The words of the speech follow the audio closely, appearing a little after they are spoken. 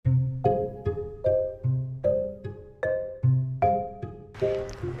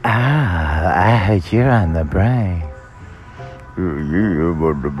I heard you're on the brain. Yeah,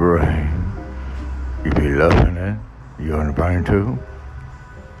 about the brain. You be loving it. You on the brain too?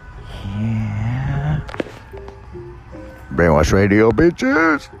 Yeah. Brainwash Radio,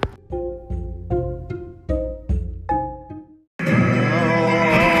 bitches.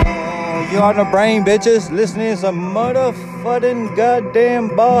 You on the brain, bitches? Listening to some motherfucking goddamn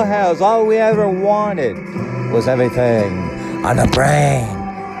Bauhaus. All we ever wanted was everything on the brain.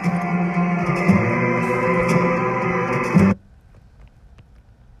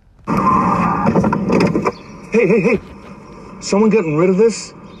 Hey. Someone getting rid of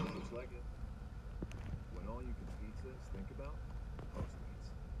this? Looks like it. When all you can pizzas think about Postmates.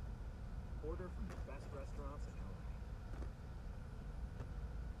 Order from the best restaurants in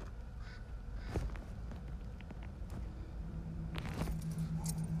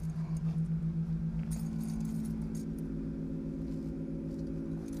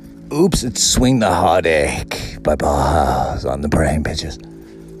LA. Oops, it's Swing the Heartache by Bauhaus on the brain, bitches.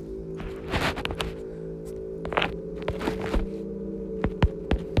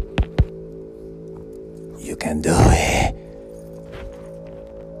 You can do it.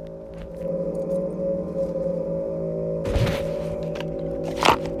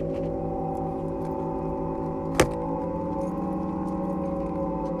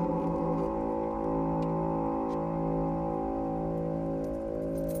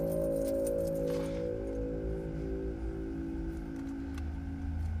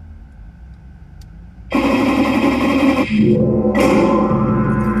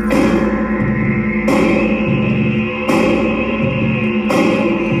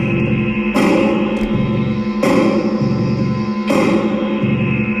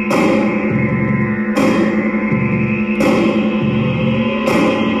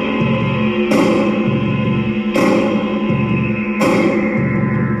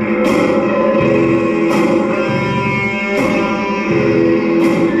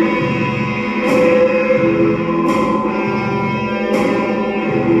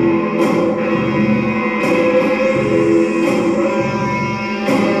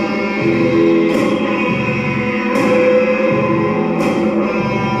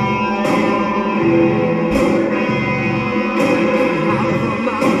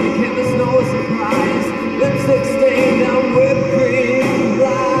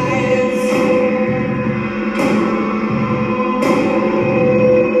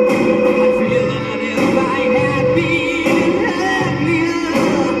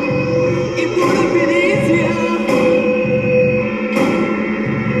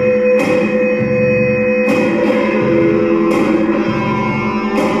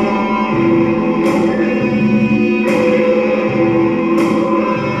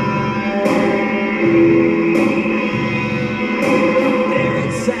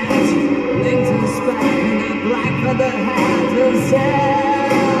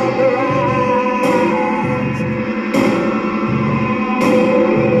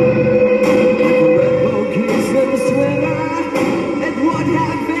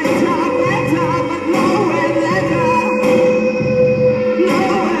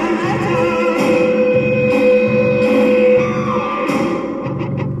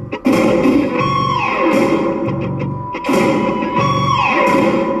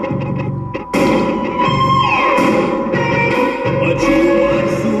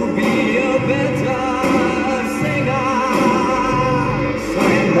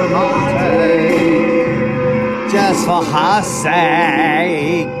 Just for her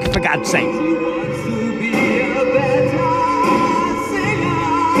sake, for God's sake.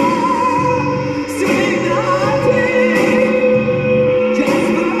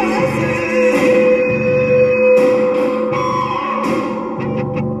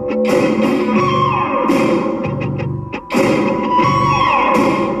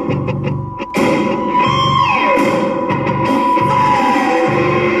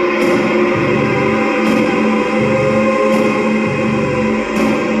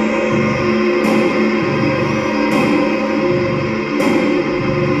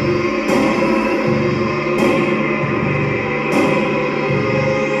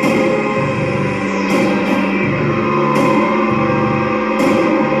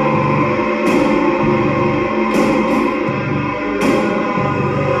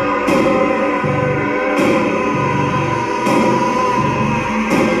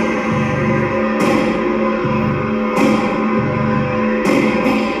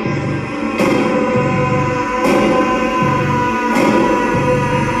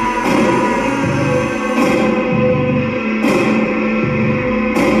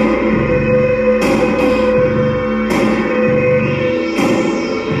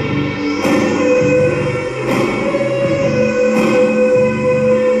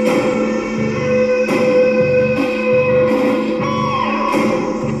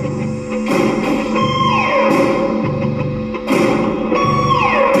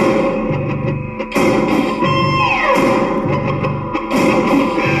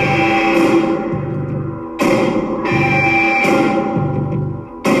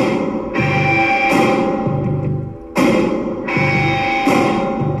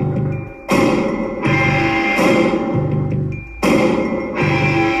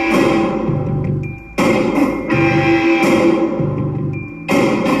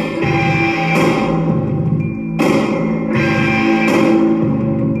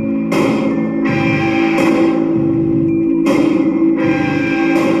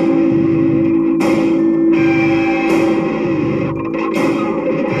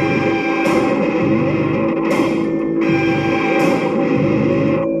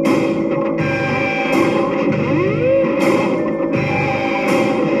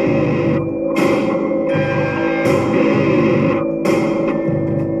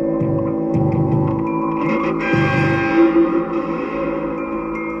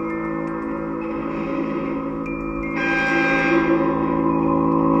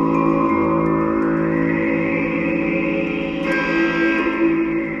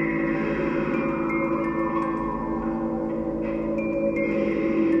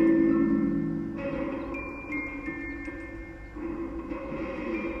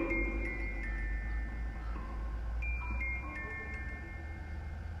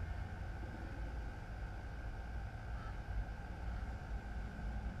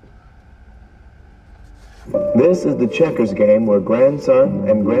 This is the checkers game where grandson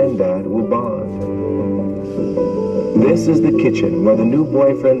and granddad will bond. This is the kitchen where the new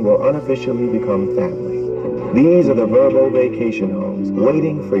boyfriend will unofficially become family. These are the Verbo vacation homes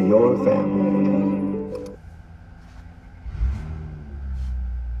waiting for your family.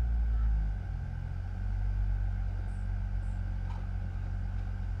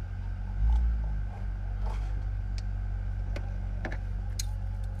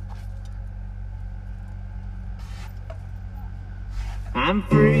 I'm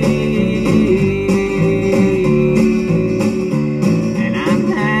free, and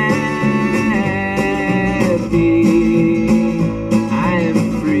I'm happy. I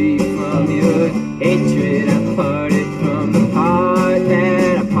am free from your hatred. I parted from the part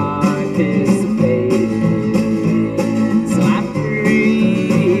that I participated in. So I'm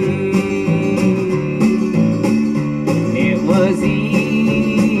free. It was easy.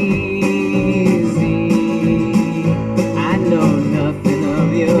 I know nothing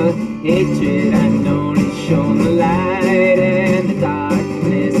of your hatred. I've known it shone the light and the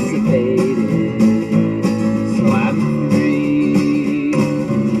darkness abated. So I'm free.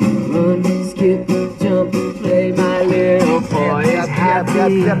 Run, skip, jump, play my little boy is happy.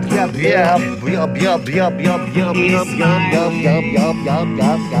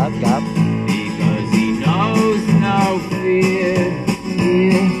 Because he knows no fear.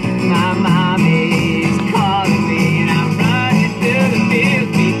 My mommy's calling me and I'm running through the field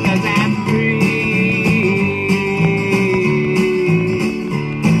because I'm free.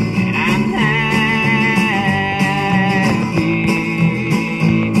 And I'm happy.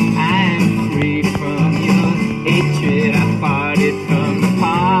 I am free from your hatred. I parted from the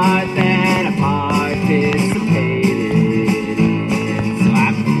part that I participated in. So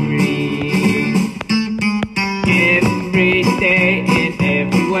I'm free. Every day in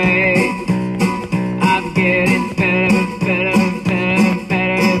every way.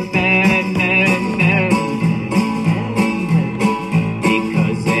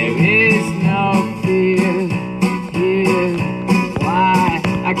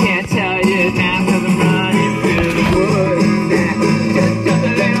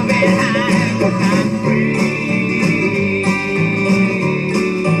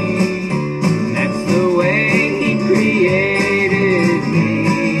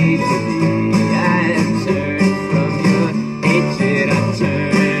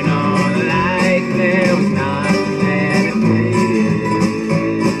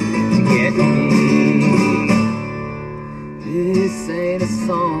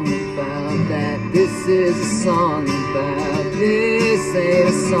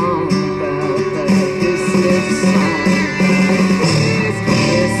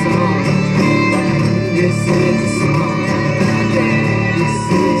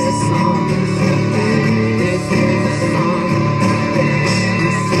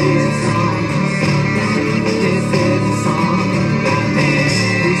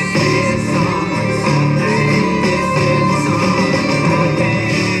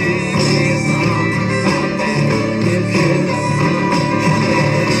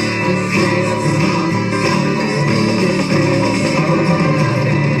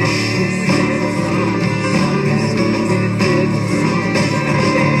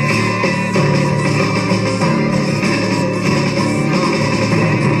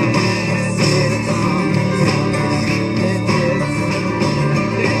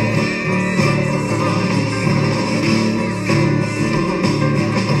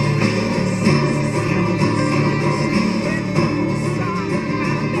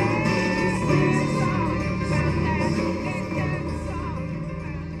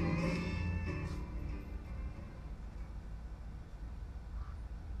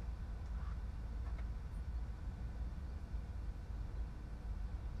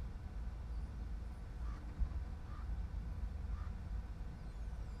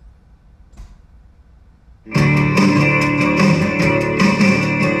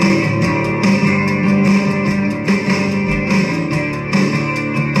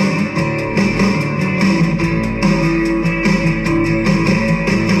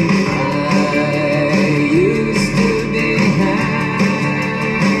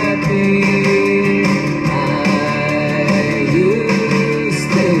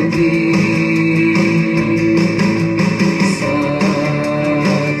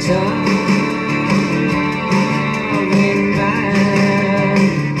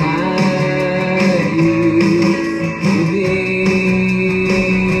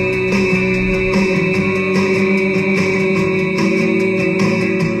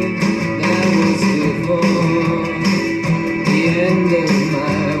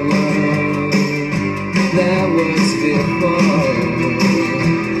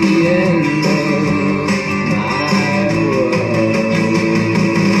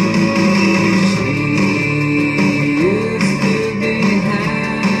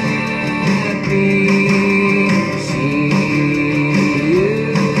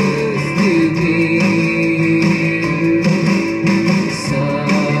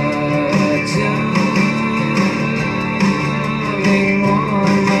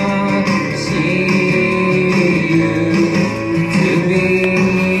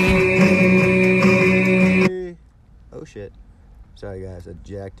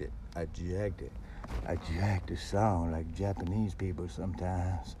 eject it. Eject the song like Japanese people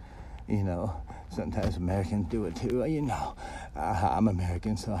sometimes. You know, sometimes Americans do it too. You know, I'm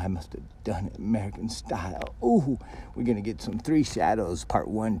American, so I must have done it American style. Ooh, we're gonna get some Three Shadows, part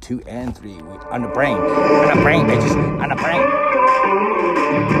 1, 2, and 3. On the brain, bitches, on the brain.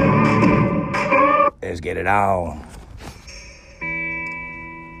 Let's get it on.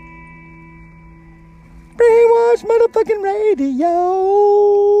 Brainwash motherfucking radio.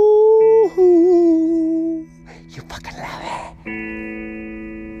 You fucking love it.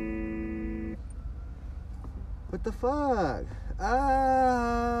 What the fuck?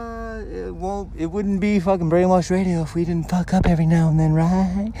 It wouldn't be fucking Brainwash Radio if we didn't fuck up every now and then,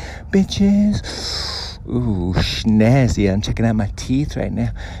 right? Bitches. Ooh, snazzy. I'm checking out my teeth right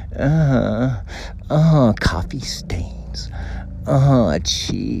now. Coffee stains.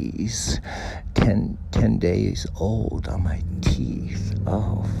 Cheese. 10 days old on my teeth.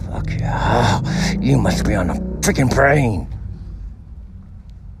 Oh, fuck yeah. You must be on a freaking brain.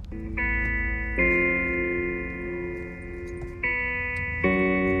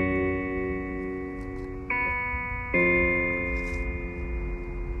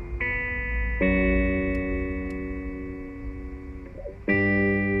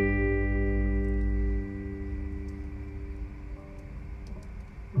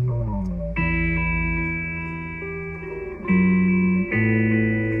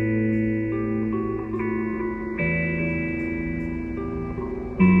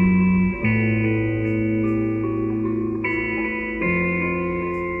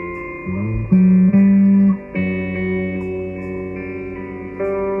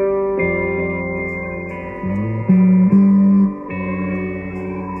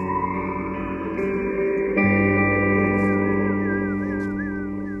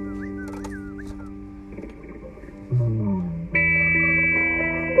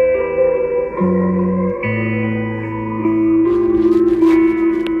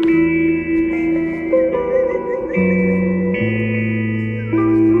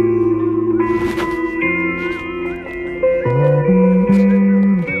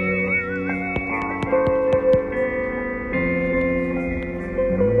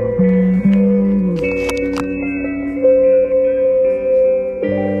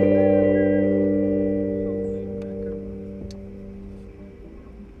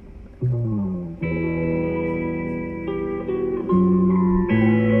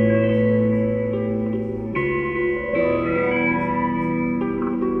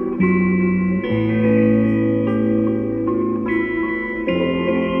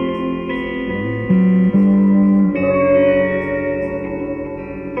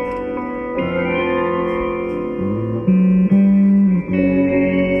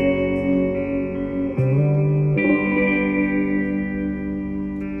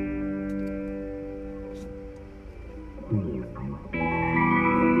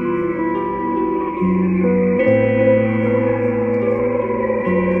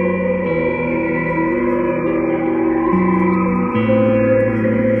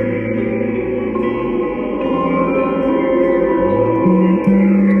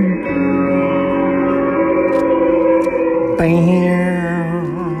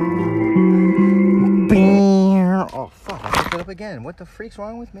 Oh, fuck, I picked it up again. What the freak's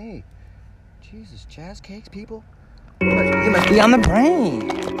wrong with me? Jesus, jazz cakes, people? You must be on the brain.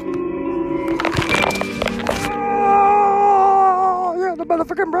 Oh, you're on the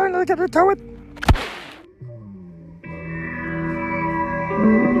motherfucking brain. Let's get into it.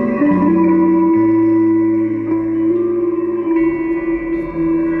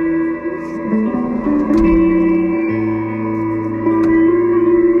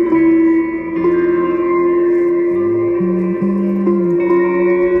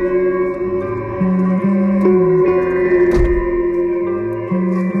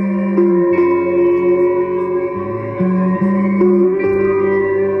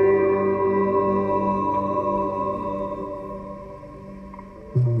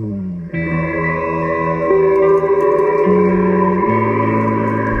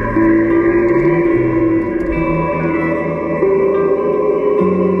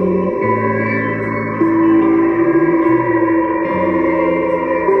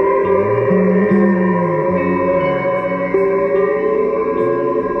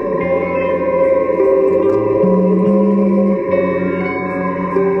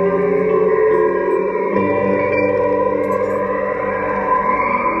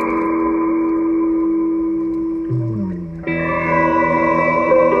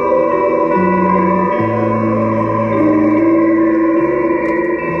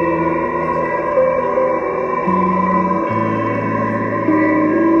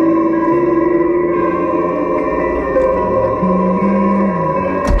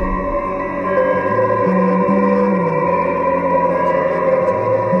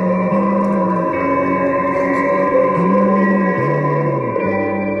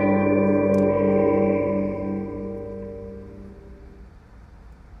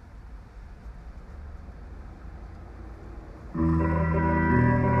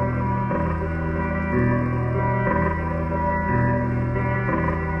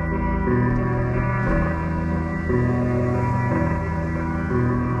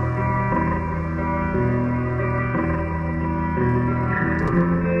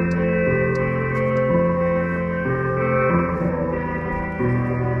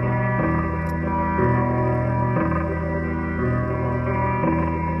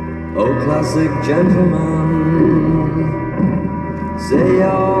 Oh, classic gentleman, say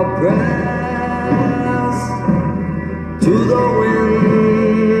your prayers to the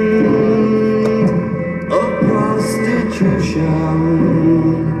wind of prostitution,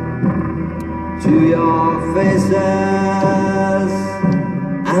 to your faces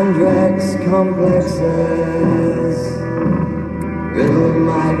and Rex complexes, riddle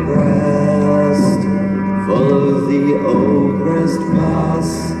my breast full of the oppressed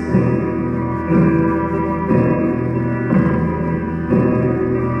past.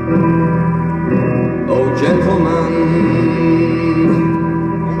 Oh, gentlemen,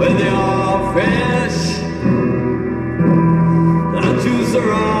 with your fish that you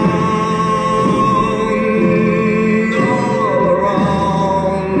surround all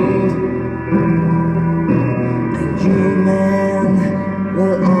around, and you men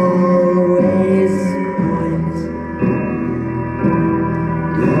will always point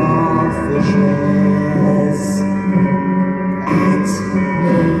your fishes at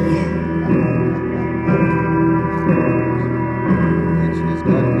me.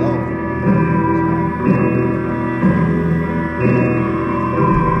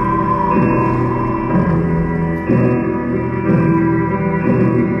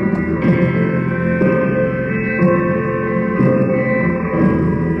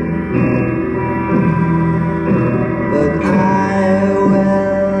 But I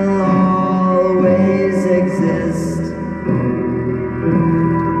will always exist,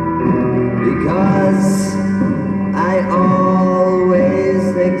 because I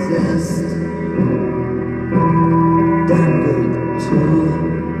always exist. Damn good too.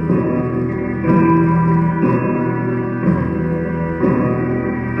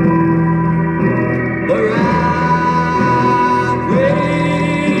 The rat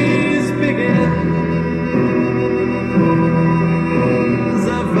race begins. A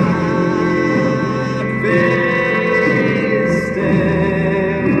fat face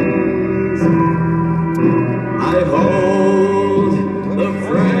stings. I hold the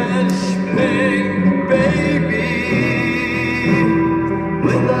French pink baby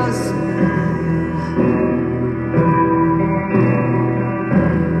with a smile.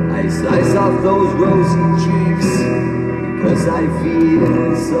 I slice off those rosy cheeks because I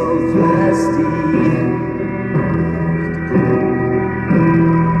feel so thirsty.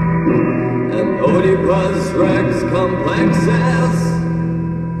 And Oedipus Rex complexes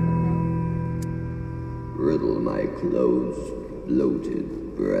riddle my closed, bloated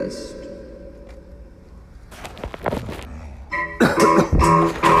breast.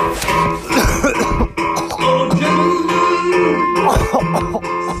 Oh, gentlemen,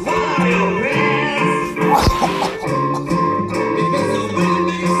 swallow your rest. Because the wind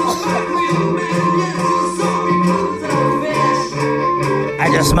makes a real man, yes, your soul becomes a fish. I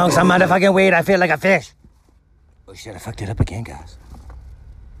just smoked some motherfucking weed. I feel like a fish. Oh shit, I fucked it up again, guys.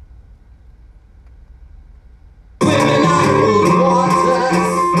 Women are cool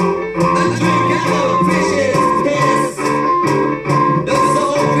waters and drink other fish's piss. The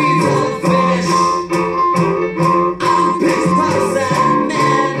soul feeds on fish and piss puffs and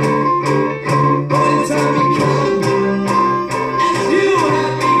men. Oh, in time become as you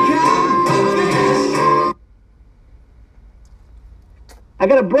have become a fish. I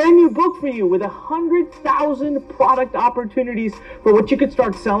got a brand new book for you with 100,000 product opportunities for what you could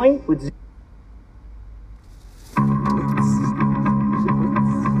start selling with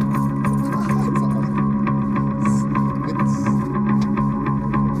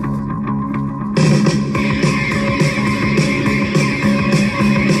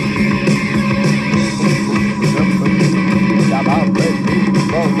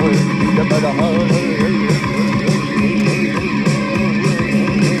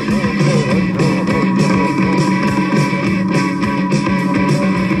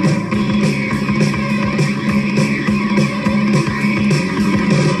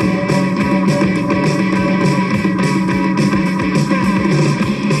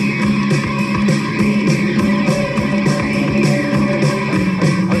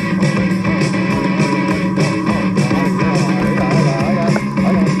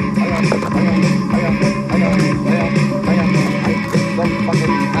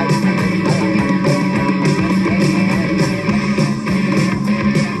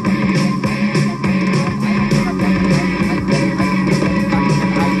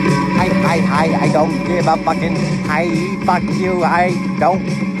I don't give a fucking hi, fuck you, I don't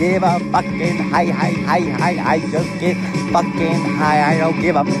give a fucking hi, I just get fucking high, I don't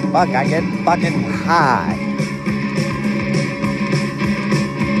give a fuck, I get fucking high.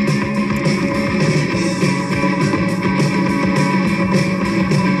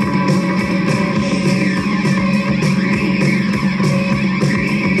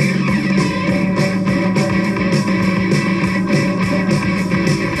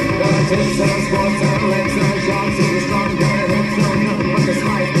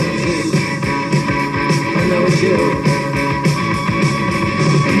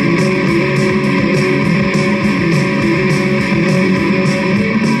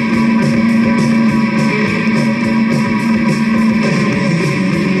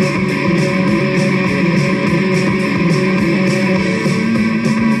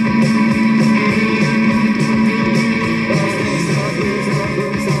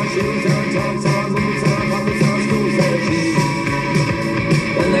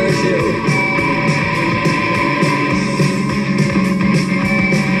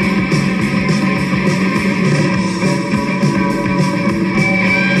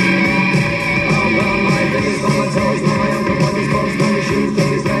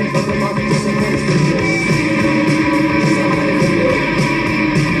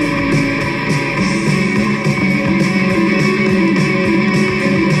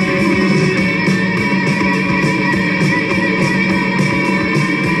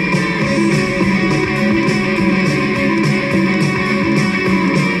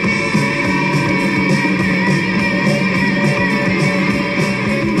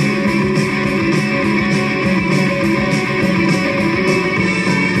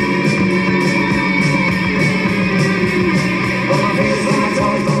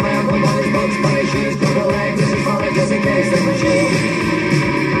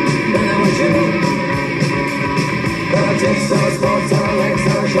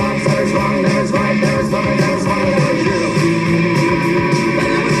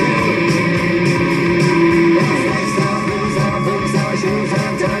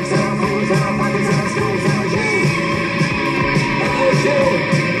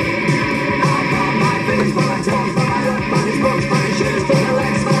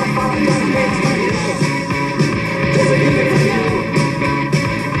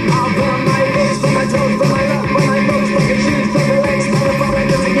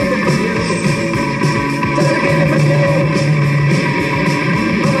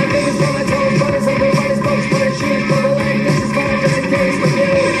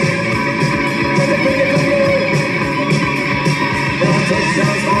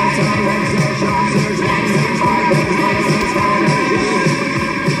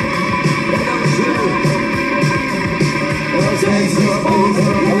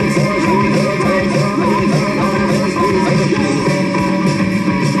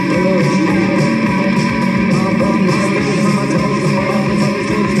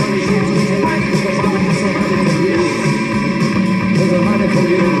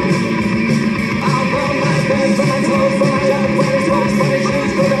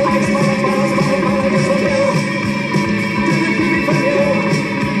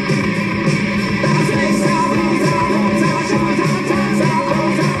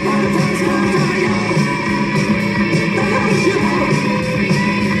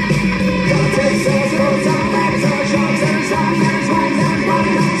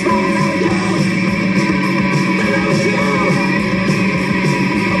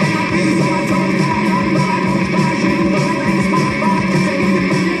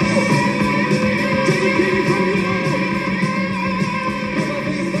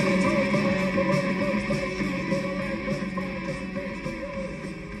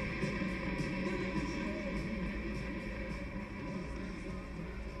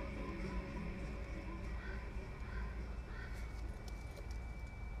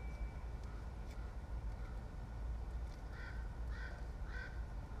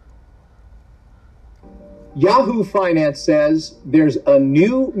 Yahoo Finance says there's a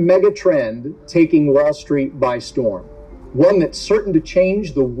new mega trend taking Wall Street by storm, one that's certain to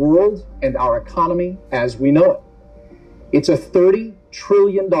change the world and our economy as we know it. It's a $30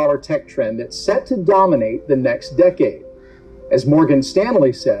 trillion tech trend that's set to dominate the next decade. As Morgan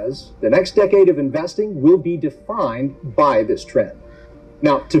Stanley says, the next decade of investing will be defined by this trend.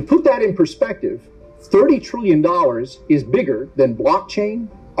 Now, to put that in perspective, $30 trillion is bigger than blockchain,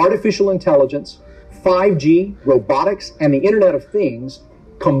 artificial intelligence, 5G, robotics, and the Internet of Things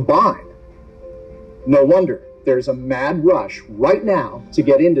combined. No wonder there's a mad rush right now to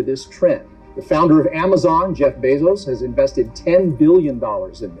get into this trend. The founder of Amazon, Jeff Bezos, has invested $10 billion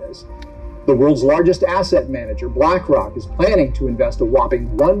in this. The world's largest asset manager, BlackRock, is planning to invest a whopping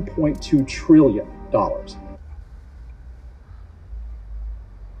 $1.2 trillion.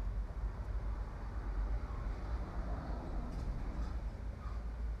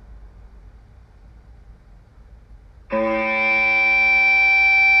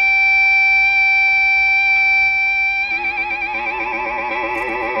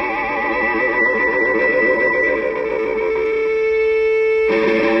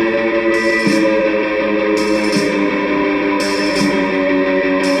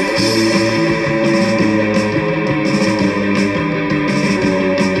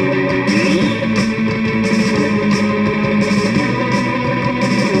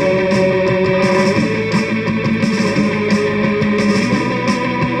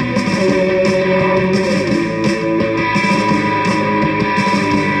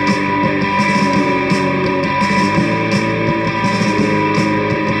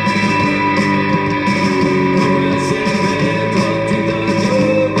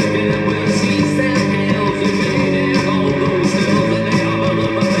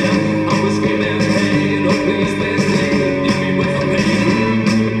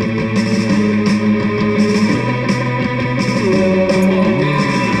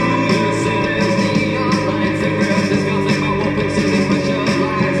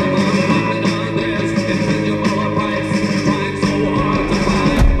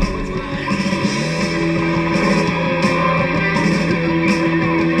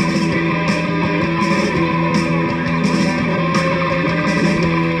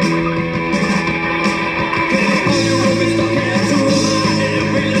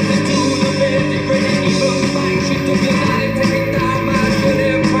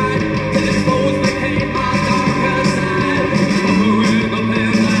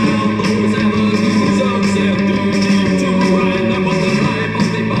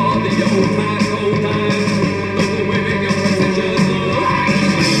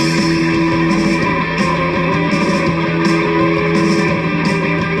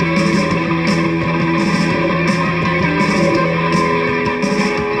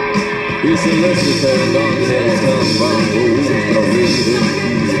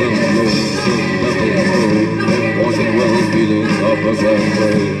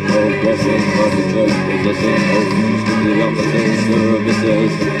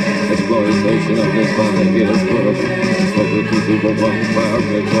 Exploitation of this planet is work. For the people one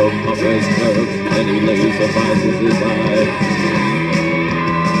fabric of his curve, and he lays suffices his eye.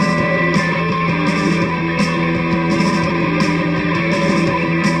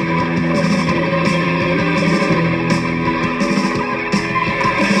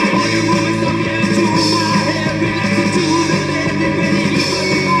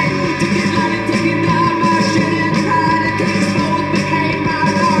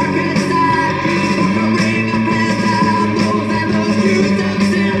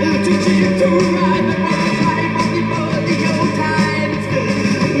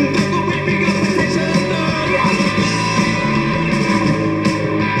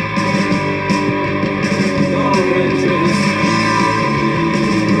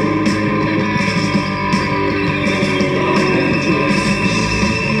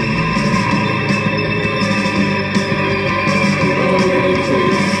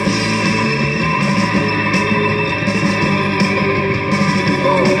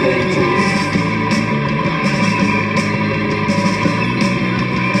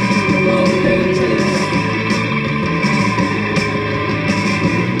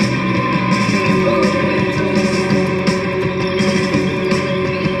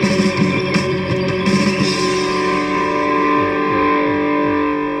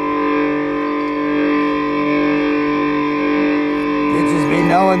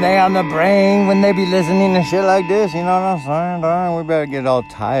 Knowing they on the brain when they be listening to shit like this, you know what I'm saying? Darn, we better get all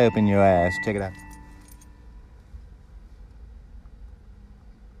tied up in your ass. Check it out.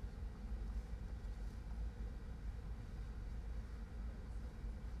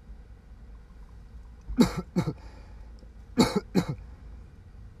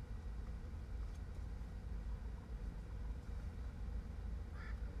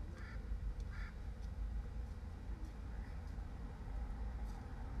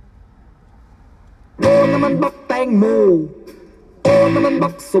โอ้น้ำมันบักแตงโมโอ้น้ำมันบั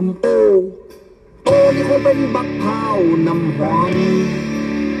กสมโอโอ้นี่คงเป็นบักพร้าวน้ำหอม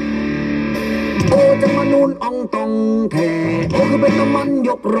โอ้จังมานูนอ่องตองแท้โอ้คือเป็นน้ำมันย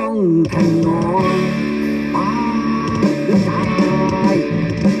กร่องแทนนอนป้าคือชาย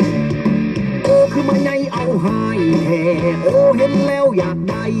โอ้คือมาใหญ่เอาหายแท้โอ้เห็นแล้วอยาก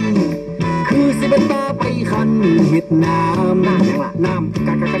ได้คือสิเป็นตาไปคันเห็ดน้ำน้ำอย่างละน้ำก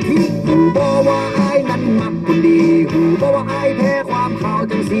ะทิหูบอกว่าอายนั้นมักคนดีหูบอกว่าอายแพ้ความขาว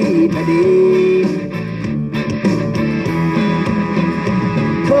จังสีแท้ดี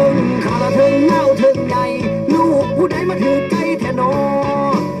เทิงขาละเทิงเงาเทิงใหญ่ลูกผู้ใดมาถือใจแท้นอ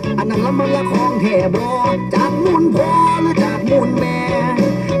อันนั้นละมันละของแท้บอจากมูลพ่อหรือจากมูลแม่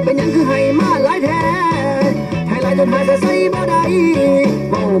เป็นยังคือให้มาหลายแท้ให้หลายจนหายจะใส่บ่ได้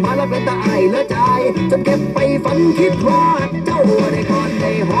เมามาแล้วเป็นตาไอเลือใจจนเก็บไปฝันคิดว่าเจ้าได้กอดไ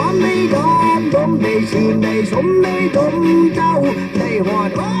ด้หอมได้ดอมดมได้ชื่นได้ชมได้ดมเจ้าได้หอ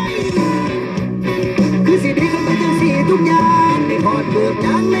ดไว้คือสิดีกันเป็นจังสีทุกอย่างได้หอดเบิกย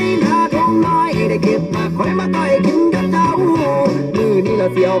างในนาท้องน้อยได้เก็บมาคอยมาต่อยกินกับเจ้ามือนี่ละ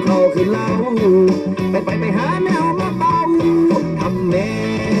เสียวเข้าขึ้นเล่าไปหาแนวมาเบาทำแม่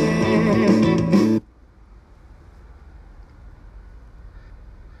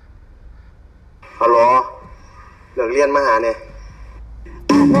ฮัลโหลเลิกเรียนมาหาเนี่ย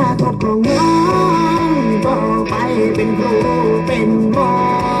อนาคตของน้องต่อไปเป็นครูเป็นหมอ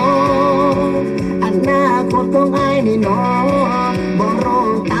อนาคตของไอ้นี่น้องบ่โร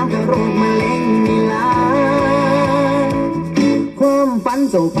คตามกับโรคมะเร็งนี่ล่ะความฝัน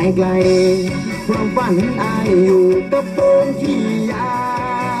ส่งไปไกลความฝันไอ้อยู่กับโป่งขี้ยา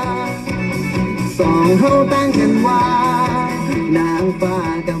สองเฮาต่างกันว่านางฟ้า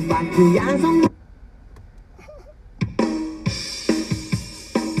กับบักขี้ยาสอง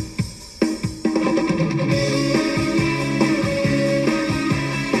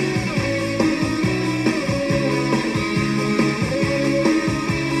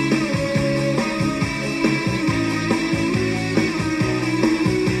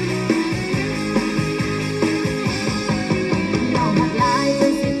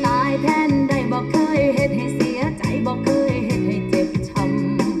บอกเคยเฮ็ดให้เสียใจบอกเคยเฮ็ดให้เจ็บช้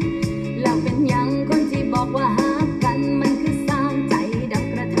ำแล้วเป็น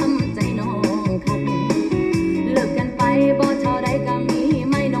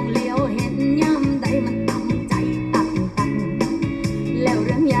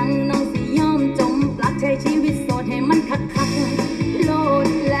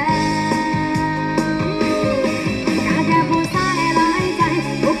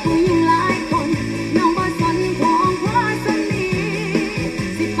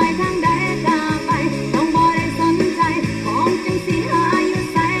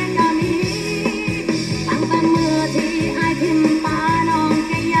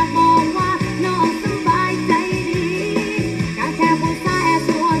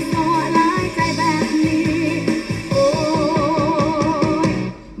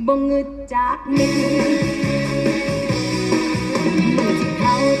งึดจากนิดเข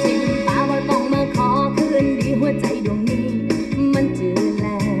าทิ้งป่าว่าต้องมาขอคืนดีหัวใจดวงนี้มันจืดแ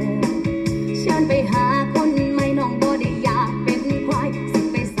ล้วเชิญไปหาคนไม่น้องบ่ได้อยากเป็นควายสิ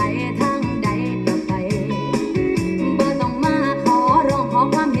ไปใส่ทางใดก็ไปบ่ต้องมาขอร้องขอ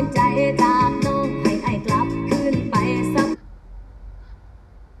ความเห็นใจจากน้องให้ไอ้กลับคืนไปสัก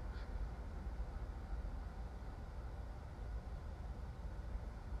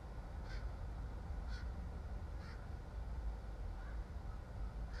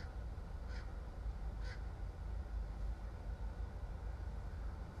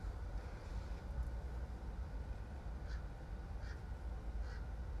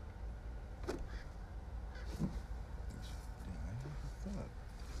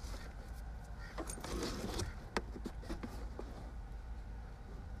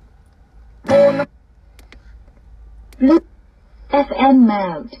FM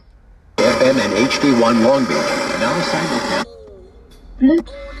mount. FM and HD1 Long Beach. Now simulcast.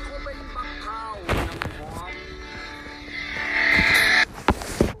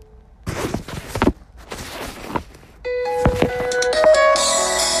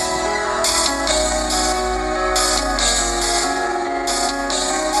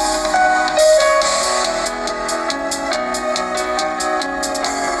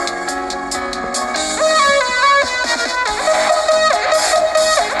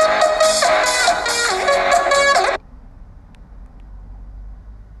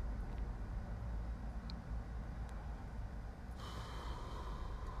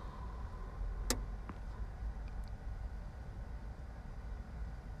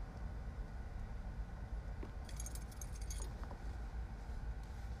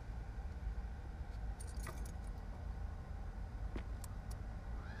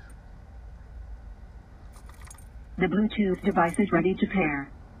 The Bluetooth device is ready to pair.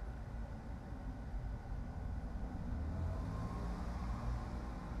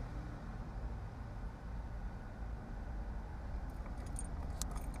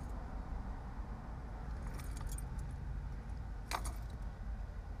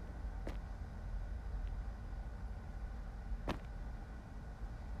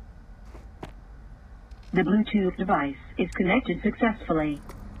 The Bluetooth device is connected successfully.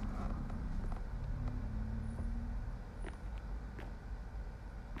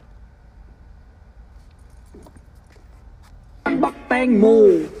 Bắc แตงโม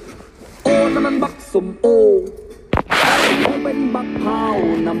โอ้นั่นมันบักสมโอโอเป็นบักพร้าว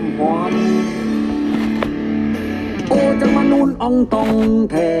น้ำหอมโอจังมานูนอ่องตอง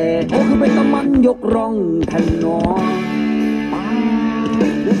แท้โอคือเป็นตะมันยกร่องแทนนอตา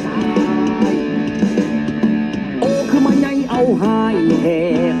ยเดือดตายโอคือมาใหญ่เอาหายแห่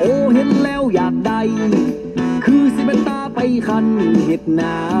โอเห็นแล้วอยากได้คือสิเป็นตาไปคันเห็ด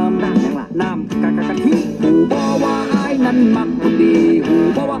น้ำน้ำกะทิหูบ่ว่าอายนั้นมักคนดีหู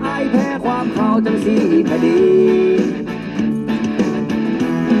บ่ว่าอายแพ้ความข่าวจังสีคดี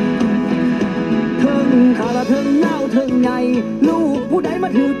เทิงขาละเทิงเน่าเทิงใหญ่ลูกผู้ใดมา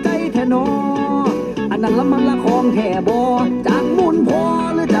ถือใจแท้นออันนั้นละมันละของแท้บ่จากมูลพ่อ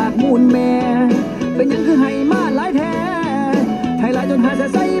หรือจากมูลแม่เป็นยังคือให้มาหลายแท้ให้หลายจนหา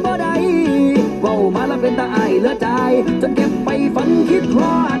ใส่บ่ได้เว้ามาแล้วเป็นตาอายเหลือใจจนเก็บไปฝันคิดพล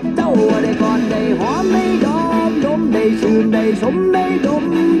าดเจ้าได้ก่อนได้หอมได้ดมดมได้ชื่นได้ชมได้ดม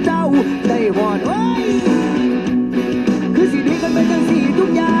เจ้าได้หอดโอ้ยคือสิดีกันเป็นจังสี่ทุก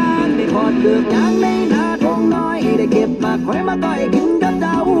อย่างได้หอดเกือบอย่างในนาทงน้อยได้เก็บมาคอยมาก้อยกินกับเ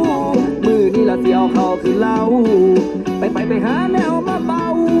จ้ามือนี่ละเสียวเข้าคือเล่าไปหาแนวมาเบา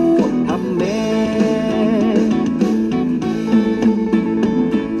ทำแม่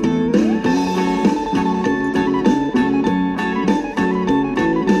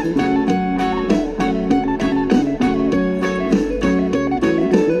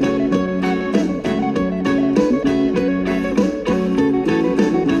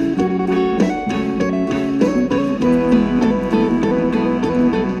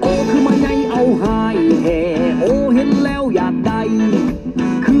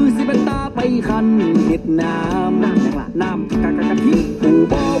คันเห็ดน้ำกะทิหู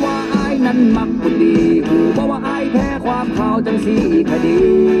บ่ว่าอายนั้นมักคนดีหูบ่ว่าอายแพ้ความข่าวจังสีคดี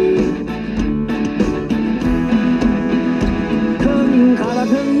เทิงขาละ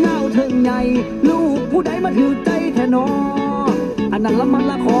เทิงเน่าเทิงใหญ่ลูกผู้ใดมาถือใจแท้นออันนั้นละมัน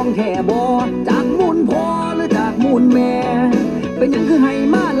ละของแท้บ่จากมูลพ่อหรือจากมูลแม่เป็นยังคือให้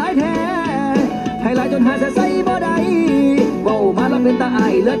มาหลายแท้ให้หลายจนหาใส่บ่ได้เว้ามาแล้วเป็นตาอา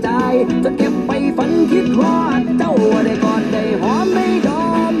ยเหลือใจจนเก็บไปฝันคิดฮอดเจ้าได้ก่อนได้หอมได้ด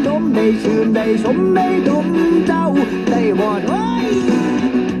มดมได้ชื่นได้ชมได้ดมเจ้าได้หอดโอ้ย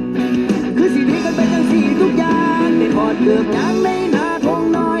ลิกงานในนาทง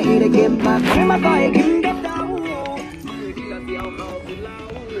น้อยได้เก็บผักให้มาก้อยกินกับเจ้ามือที่ละเสียวเขาคือเล่า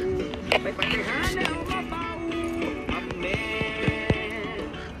ไปหาแนวมาเบาทำแม่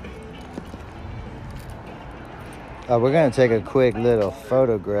We're going to take a quick little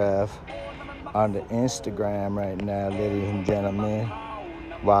photograph on the Instagram right now, ladies and gentlemen,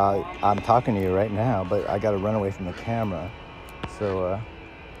 while I'm talking to you right now, but I got to run away from the camera. So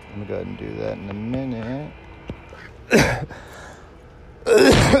let me go ahead and do that in a minute.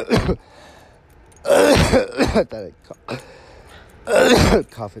 I thought I'd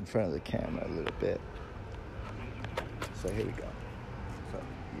cough in front of the camera a little bit. So here we go. So,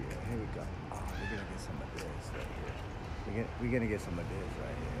 yeah, here we go. Oh, we're going to get some of this right here. We're gonna get some of this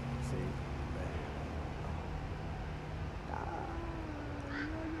right here. See?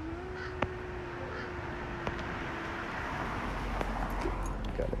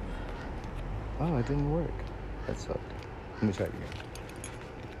 Got it. Oh, it didn't work. That sucked. Let me try it again.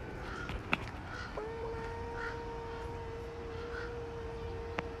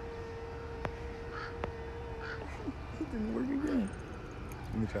 It didn't work again.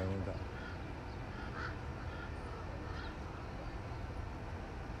 Let me try it one time.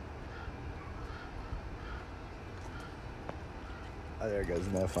 Oh, there it goes.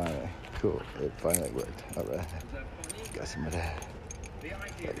 Now finally. Cool. It finally worked. All right. Got some of that.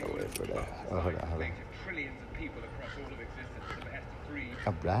 I'll wait for that. Oh, hold on. Trillions of people across all of existence for the best of breed.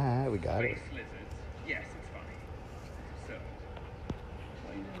 All right. We got it. Space lizards. Yes, it's funny. So,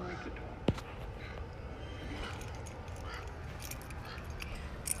 why you don't like to talk?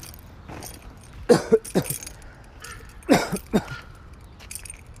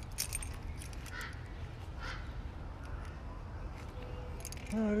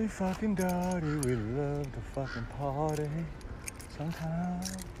 Dirty fucking dirty, we love to fucking party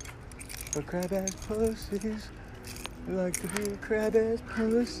sometimes. But crab ass pussies, we like to be a crab ass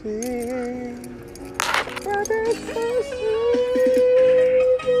pussy. Crab ass pussy.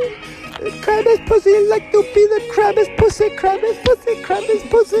 Crab ass pussy, like to be the crab ass pussy, crab ass pussy, crab ass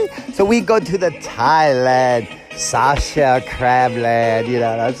pussy. So we go to the Thailand Sasha Crabland, you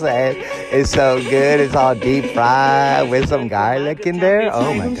know what I'm saying? It's so good. It's all deep fried with some garlic in there.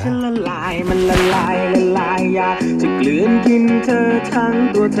 Oh my god. มันละลายอยากจะกลืนกินเธอทั้ง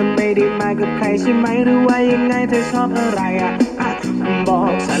ตัวเธอไม่ได้มากับใครใช่ไหมหรือว่ายังไงเธอชอบอะไรบอ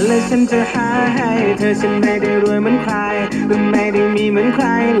กฉันเลยฉันจะหาให้เธอฉันไม่ได้รวยเหมือนใครหรือไม่ได้มีเหมือนใคร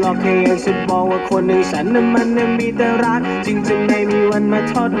หรอกแค่อยากจะบอกว่าคนหนึ่งฉันนั้นมันมีแต่รักจึงจะไม่มีวันมา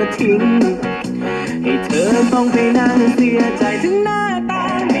ทอดมาทิ้งให้เธอต้องไปนั่งเสียใจถึงหน้าตา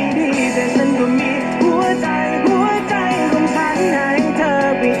ไม่ดีแต่ฉันก็มีหัวใจของฉันให้เธอ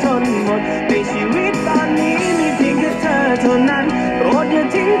ไปทนหมดในชีวิตตอนนี้มีเพียงแค่เธอเท่านั้นโปรดอย่า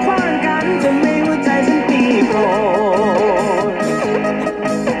ทิ้งขว้างกันจะไม่หัวใจฉันตีโปรด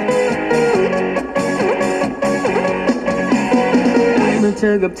มาเจ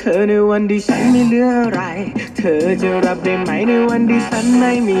อกับเธอในวันที่ฉันไม่เหลืออะไรเธอจะรับได้ไหมในวันที่ฉันไ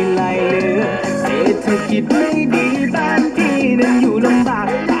ม่มีอะไรเหลือเศรษฐกิจไม่ดีบ้านที่นั้นอยู่ลำบาก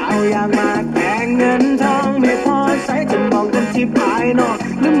เปล่าอยากมากแต่เงินทองไม่พอใช้จะมองกันที่ภายนอก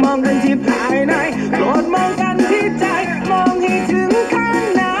หรือมองกันที่ภายในโปรดมองกันที่ใจมองให้ถึงข้าง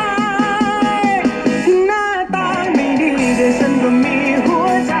ในถึงหน้าตาไม่ดีแต่ฉันก็มีหัว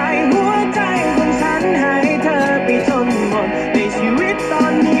ใจของฉันให้เธอไปทนหมดในชีวิตตอ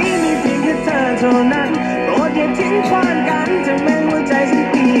นนี้มีเพียงแค่เธอเท่านั้นโปรดอย่าทิ้งขว้างกันจะไม่หัวใจฉัน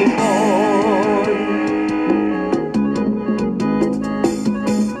ตีโผล่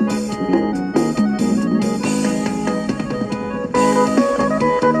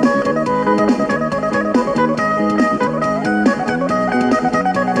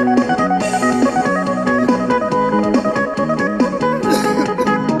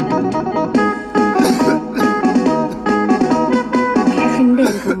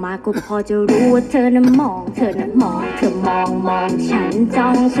ก็พอจะรู้ว่าเธอน่ะมองเธอมองฉันจ้อ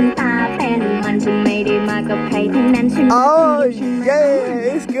งฉันตาเป็นมันฉันไม่ได้มากับใครทั้งนั้นฉัน Oh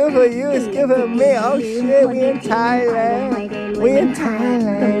yeah, it's good for you, it's good for me. Oh shit, we in Thailand.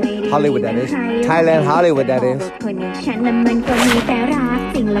 Hollywood that is. Thailand, Hollywood that is. คนอย่างฉันน่ะมันก็มีแต่รัก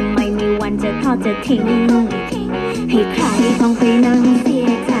จริงและไม่มีวันจะทอดจะทิ้งให้ใครต้องไปนั่งเสีย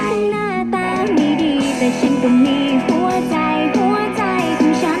ใจหน้าตาไม่ดีแต่ฉันก็มีหัวใจขอ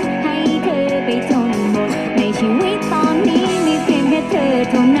งฉันให้เธอไปทนหมดในชีวิตตอนนี้มีเพียงแค่เธอ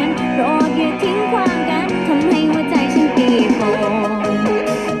เท่านั้นโปรดอย่าทิ้งขว้างกันทำให้หัวใจฉันตีโผล่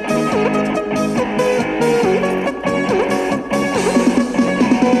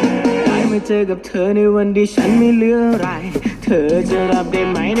ได้มาเจอกับเธอในวันที่ฉันไม่เหลืออะไรเธอจะรับได้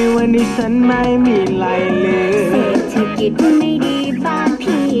ไหมในวันที่ฉันไม่มีอะไรเหลือเศรษฐกิ กิจไม่ดีบ้าน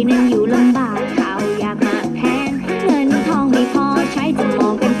พี่นั้นอยู่ลำบากข่าวอยากมาแพงเงินทองไม่พอใช้จะมอ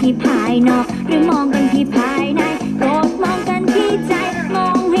งกันที่ภายนอกหรือมองกันที่ภายในโปรดมองกันที่ใจมอ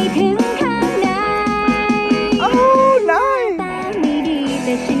งให้ถึงข้างในโอ้นายตาไม่ดีแ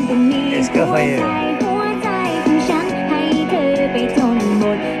ต่ฉันก็มีหัวใจของฉันให้เธอไปจนหม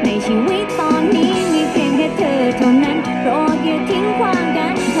ดในชีวิตตอนนี้มีเพียงแค่เธอเท่านั้นโปรดอย่าทิ้งขว้างกั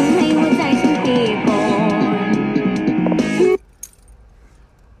นทำให้หัวใจฉันเปียกปอน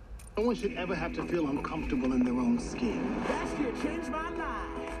No one should ever have to feel uncomfortable in their own skin. Last year changed my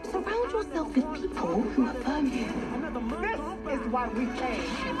life. Surround yourself with people who affirm you. This is why we came.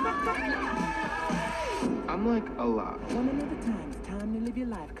 I'm like a lot. One another time, it's time to live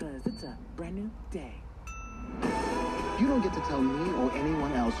your life, cause it's a brand new day. You don't get to tell me or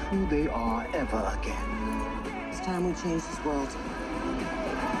anyone else who they are ever again. It's time we change this world.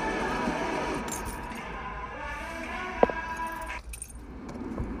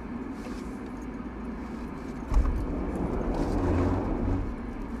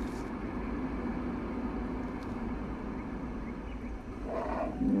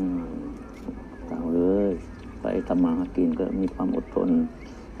 ไปทำมาหากินก็มีความอดทน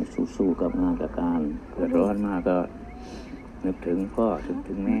สู้กับงานกับการเกิดร้อนมากก็นึกถึงพ่อ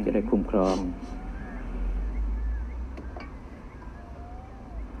ถึงแม่จะได้คุ้มครอง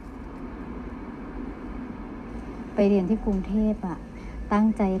ไปเรียนที่กรุงเทพอ่ะตั้ง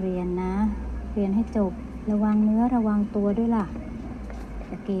ใจเรียนนะเรียนให้จบระวังเนื้อระวังตัวด้วยล่ะอ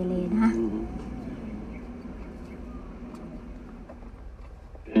ย่าเกเรนะ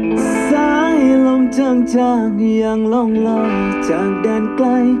สายลมจางๆยังล่องลอยจากแดนไกล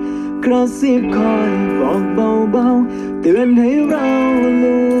กระซิบคอยบอกเบาๆเตือนให้เรา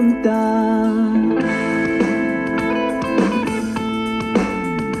ลืมตา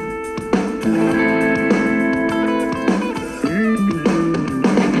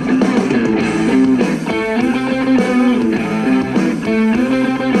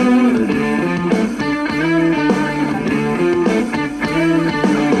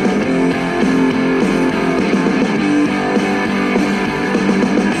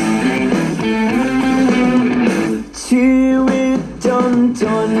ชีวิตจน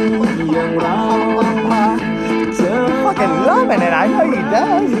อย่างเราเจอ fucking loving it. I know he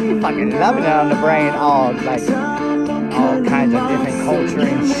does. He fucking loving it on the brain. All kinds of different culture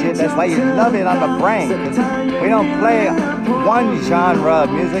and shit. That's why you love it on the brain. We don't play one genre of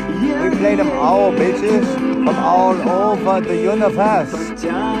music. We play them all, bitches, from all over the universe.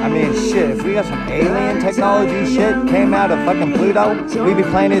 I mean, shit. If we got some alien technology shit came out of fucking Pluto, we'd be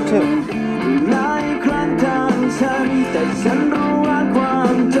playing it too. หลายครั้งทางฉันแต่ฉันรู้ว่าควา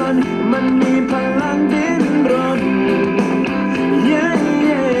มจนมันมีพลังดิ้นรน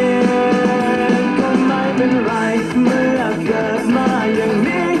ก็ไม่เป็นไรเมื่อเกิดมาอย่าง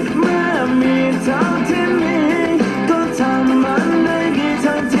นี้เมื่อมีเท่าที่มีก็ทำมันได้ดี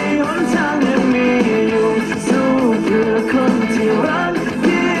ทั้งที่หนทางยังมีอยู่สู้เพื่อคนที่รัก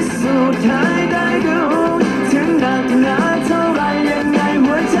พิสูจน์ให้ได้ดูถึงหนักหนาเท่าไรยังไง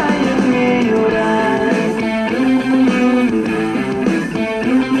หัวใจยังมีอยู่แรง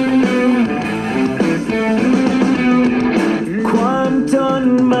ความจน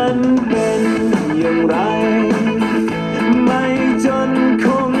มันเป็นอย่างไรไม่จนค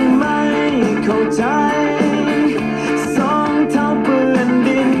งไม่เข้าใจสองเท้าเปื้อน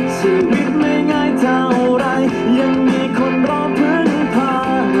ดินชีวิตไม่ง่ายเท่าไรยังมีคนรอพึ่งพา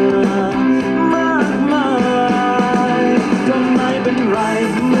มากมายก็ไม่เป็นไร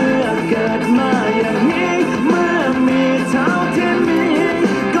เมื่อเกิดมาอย่างนี้เมื่อมีเท่าที่มี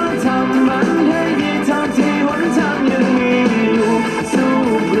ก็ทำมันให้ดีเท่าที่หนทางยังมีอยู่สู้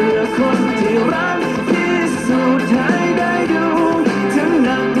เพื่อคนที่รักพิสูจน์ให้ได้ดูถึงห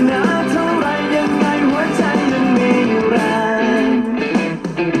นักหนาเท่าไรยังไงหัวใจยังมีแรง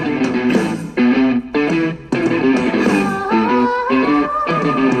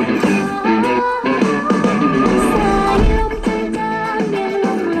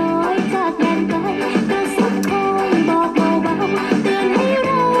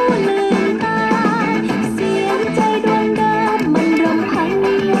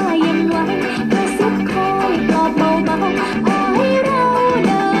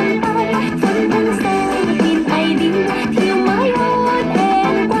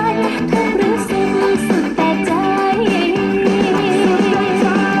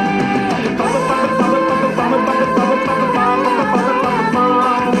เ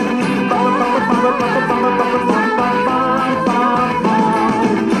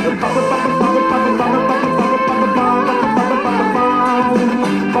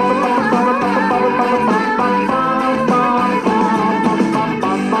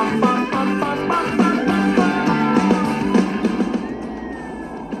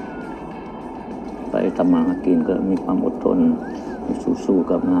มีความอดทนสู้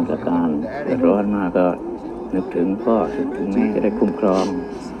กับงานกับการเดือดร้อนมากก็นึกถึงพ่อนึกถึงแม่จะได้คุ้มครอง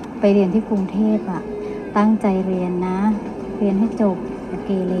ไปเรียนที่กรุงเทพอ่ะตั้งใจเรียนนะเรียนให้จบอย่าเก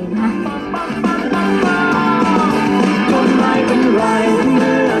เรนะก็ไม่เป็นไรเ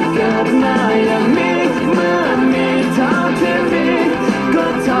มื่อเกิดมาอย่างนี้เมื่อมีเท่าที่มีก็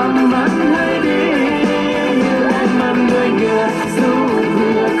ทำมันให้ดีและมันด้วยเงื่อสู้เ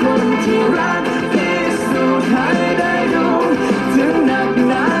พื่อคนที่รักพิสูจน์ให้ได้ดูถึงหนักห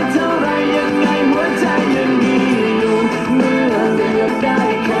นาเท่าไรยังไงหัวใจยังมีอยู่เมื่อเลือกได้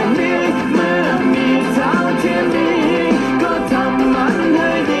แค่นี้เมื่อมีเท่าที่มีก็ทำมันใ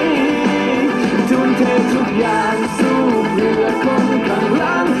ห้ดีทุ่มเททุกอย่างสู้เพื่อคนข้างห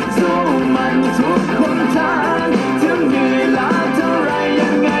ลังสู้มันทุกคนทางถึงเหนื่อยล้าเท่าไรยั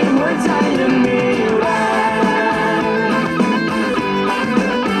งไงหัวใจยังมีแรง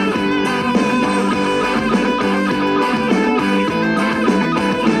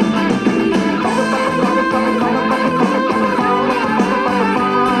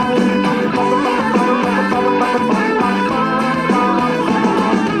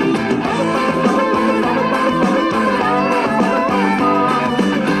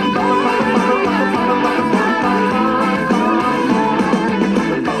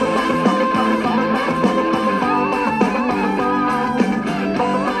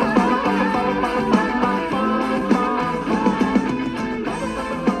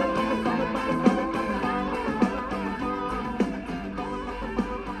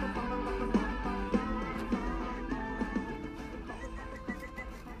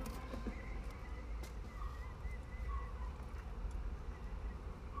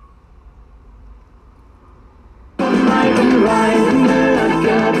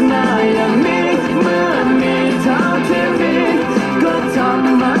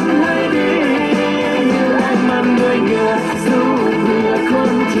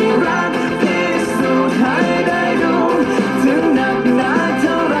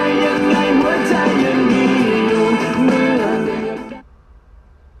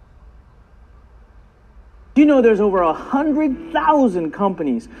You know there's over 100,000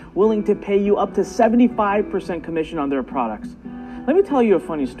 companies willing to pay you up to 75% commission on their products. Let me tell you a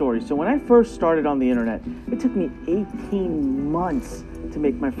funny story. So when I first started on the internet, it took me 18 months to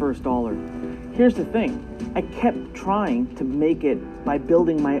make my first dollar. Here's the thing. I kept trying to make it by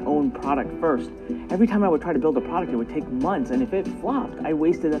building my own product first. Every time I would try to build a product, it would take months, and if it flopped, I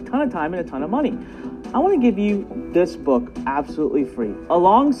wasted a ton of time and a ton of money. I want to give you this book absolutely free,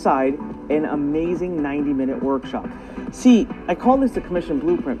 alongside an amazing 90-minute workshop. See, I call this the Commission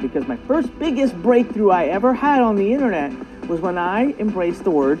Blueprint because my first biggest breakthrough I ever had on the internet was when I embraced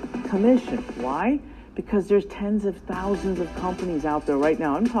the word commission. Why? Because there's tens of thousands of companies out there right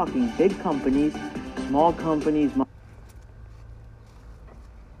now. I'm talking big companies, small companies.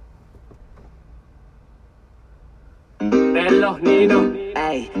 Hello, Nino.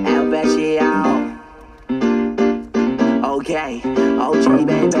 Hey, El Vecchio. Okay, OG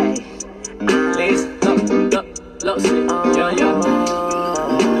baby. Please, look, yeah, yeah.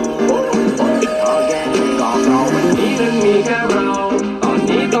 มีแค่เราตอน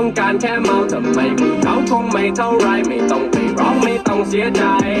นี้ต้องการแค่เมาทำไมมีเขาคงไม่เท่าไรไม่ต้องไปร้องไม่ต้องเสียใจ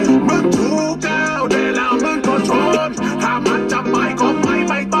มึงถูกแก้วได้แล้วมึงก็ชนถ้ามันจะไปก็ไป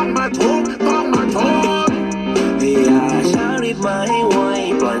ไม่ต้องมาทุกข์ต้องมาทนอย่าช้ารีบมาให้ไว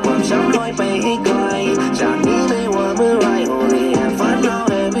ปล่อยความช้ำน้อยไปให้ไกลจากนี้ไม่ว่าเมื่อไร Only have fun now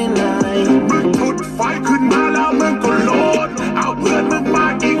every night มึงจุดไฟขึ้นมาแล้วมึงก็โลดเอาเพื่อนมึงมา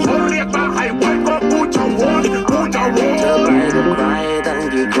อีกคนเรียกมาให้ไวก็กูจะวนกูจะวนเธอไปกับใครตั้ง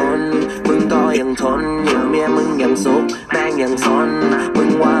กี่คนมึงก็ยังทนอยู่เมียมึงยังสุขแม่งยังซนมึง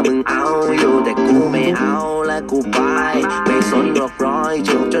ว่ามึงเอาอยู่แต่กูไม่เอาและกูไปไม่สนหรอกร้อย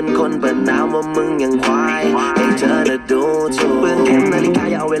จูบจนคนเปิดน้ำว่ามึงยังควายให้เธอน่ะดูถูกเบื้องเข็มนาฬิกา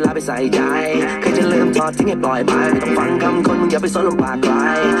อย่าเอาเวลาไปใส่ใจเคยจะลืมทอดทิ้งให้ปล่อยไปไม่ต้องฟังคำคนมึงอย่าไปสนลำบากใคร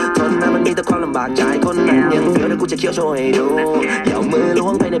ทนนะมันมีแต่ความลำบากใจคนนั้นยังเฟี้ยวแต่กูจะเคี้ยวโชว์ให้ดูอย่าเอามือล้ว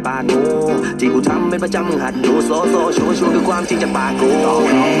งไปในปากกูที่กูทำเป็นประจำมึงหัดดูโซชัวคือความจริงจากปากกู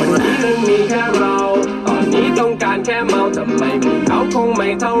วันนี้มันมีแค่เราตอนนี้ต้องการแค่เมาทำไมมีเขาคงไม่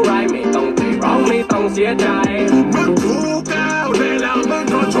เท่าไรไม่ต้องไปร้องไม่ต้องเสียใจมึงถูกแก้วได้แล้วมึง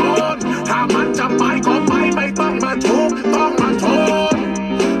ก็ชนถ้ามันจะไปก็ไปไม่ต้องมาทุกข์ต้องมาทน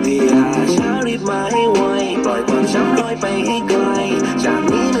อย่าช้ารีบมาให้ไวปล่อยความช้ำน้อยไปให้ไกลจาก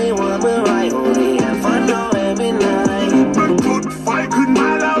นี้ไม่ว่าเมื่อไร Only have fun now every night มึงจุดไฟขึ้นมา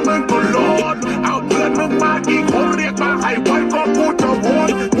แล้วมึงก็โลดเอาเพื่อนมึงมาอีกคนเรียกมาให้ไวก็กูจะว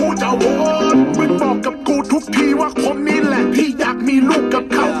นมึงบอกกับกูทุกทีว่าคนนี้แหละที่อยากมีลูกกับ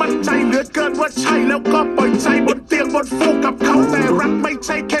เขามั่นใจเหลือเกินว่าใช่แล้วก็ปล่อยใจบน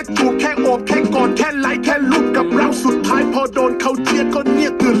จูบแค่โอบแค่กอดแค่ไล่แค่ลุกกับเราสุดท้ายพอโดนเขาเชียดก็เนี่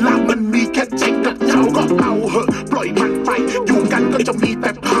ยคือลามันมีแค่เจ๊งกับเจ้าก็เอาเหอะปล่อยมันไปอยู่กันก็จะมีแ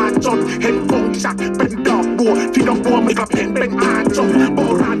ต่พาจนเห็นกงจักรเป็นดอกบัวที่ดอกบัวมันกลับเห็นเป็นอาจงโบ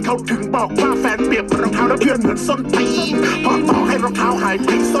ราณเขาถึงบอกว่าแฟนเปรียบรองเท้าและเพื่อนเหมือนส้นตีนพอต่อให้รองเท้าหายไป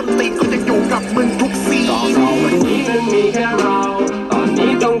ส้นตีนก็ยังอยู่กับมึงทุกซีก็เพราะวันนี้มันมีแค่เราตอน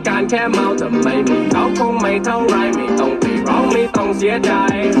นี้ต้องการแค่เมาแต่ไม่มีเขาคงไม่เท่าไรไม่ต้องไปร้องไม่ต้องเสียใจ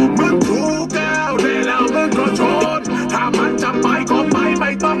มึงถูกแก้วได้แล้วมึงก็ชนถ้ามันจะไปก็ไปไม่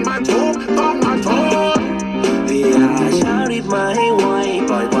ต้องมาทุกต้องมาทนอย่าช้ารีบมาให้ไวป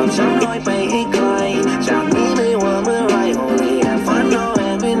ล่อยความช้ำน้อยไปให้ไกลจากนี้ไม่ว่าเมื่อไร Only have fun now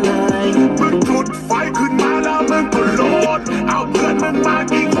every night มึงจุดไฟขึ้นมาแล้วมึงก็โลดเอาเพื่อนมึงมา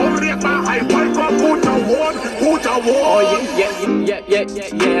กี่คนเรียกมาให้ไฟก็กูจะวนโอ้ยเ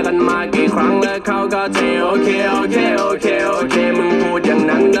ย่กันมากี่ครั้งแล้วเขาก็เทโอเคมึงพูดอย่าง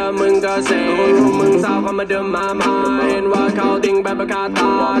นั้นแล้วมึงก็เซมึงสาวเขามาเดิมมาเห็นว่าเขาติ้งแบบประกาศต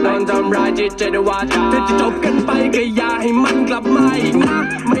าโดนทำร้ายจิตใจด้วยวาจาถ้าจะจบกันไปก็อย่าให้มันกลับมาอีกนะ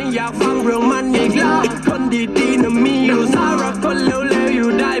ไม่อยากฟังเรื่องมันอีกแล้วคนดีๆนะมีอยู่สำหรับคนเลวๆอยู่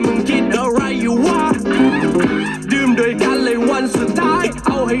ได้มึงคิดอะไรอยู่วะดื่มด้วยกันเลยวันสุดท้ายเอ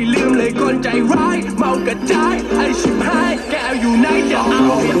าให้ลืมเลยคนใจร้ายเมากระจายไอชิบหายแก้วอยู่ไหนจะเอา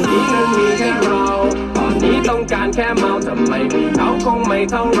ให้ตายมันมีแค่เราตอนนี้ต้องการแค่เมาแต่ไม่มีเขาคงไม่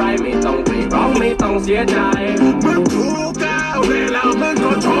เท่าไรไม่ต้องไปร้องไม่ต้องเสียใจมึงถูกแก้วได้แล้วมึง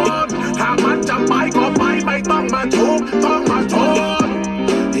ก็ชนถ้ามันจะไปก็ไปไม่ต้องมาทุกต้องมาทน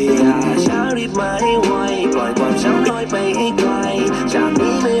อย่าช้ารีบมาให้ไวปล่อยความช้ำน้อยไปให้ไกลจาก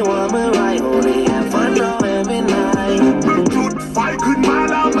นี้ไม่ว่าเมื่อไร Only have fun now every night มึงจุดไฟขึ้นมา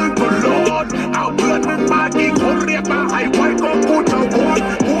แล้วมึงก็โลดเอาเพื่อนมึงมากี่คนเรียกมาให้ไวก็กูจะ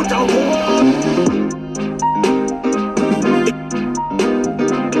วน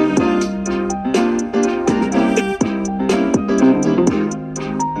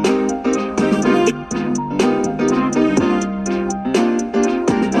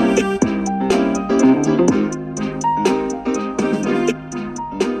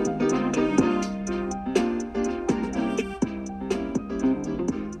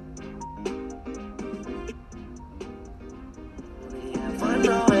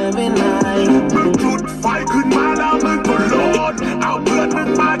มึงจุดไฟขึ้นมาแล้วมึงก็โลดเอาเพื่อนมึง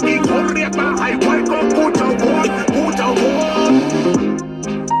มากี่คนเรียกมาให้ไวก็กูจะวน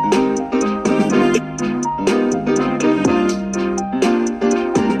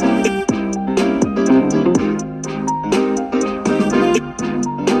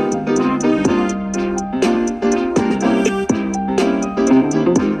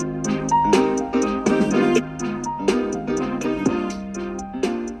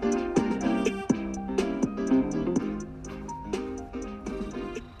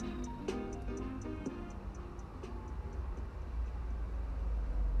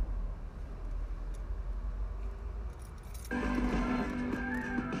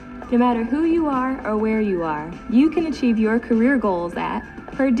No matter who you are or where you are, you can achieve your career goals at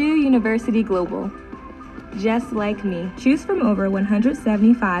Purdue University Global. Just like me, choose from over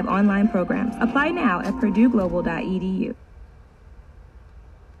 175 online programs. Apply now at purdueglobal.edu.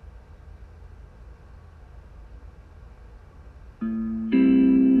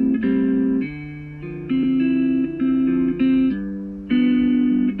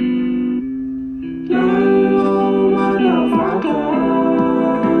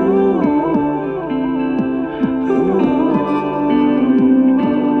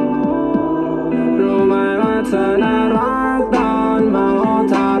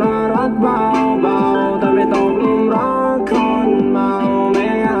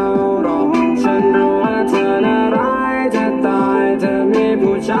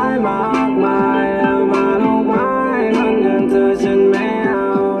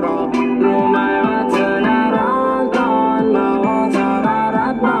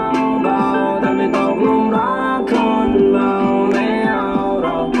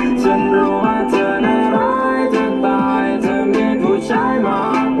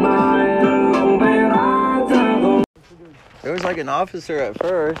 There was like an officer at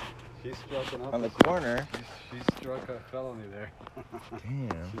first. She struck an officer. On the corner. She struck a felony there.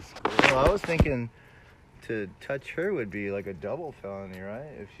 Damn. Well, I was thinking to touch her would be like a double felony,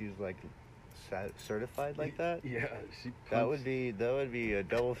 right? If she's like certified like that. Yeah, she punched. That would be a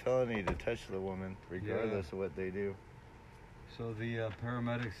double felony to touch the woman, regardless of what they do. So the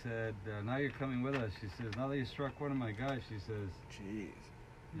paramedic said, "Now you're coming with us." She says, "Now that you struck one of my guys," she says. Jeez.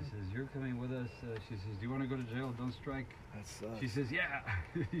 She says, "You're coming with us." She says, "Do you want to go to jail? Don't strike." That sucks. She says, "Yeah."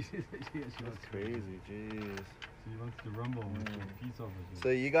 She That's crazy. Jeez. He wants to rumble with the peace officers. So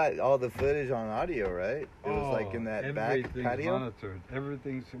you got all the footage on audio, right? It was like in that back everything's patio? monitored.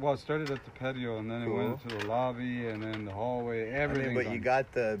 Everything's, well, it started at the patio, and then Cool. it went to the lobby, and then the hallway. Everything. But you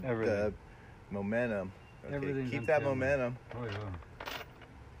got the everything. momentum. Okay, Everything's keep on that camera. momentum. Oh, yeah.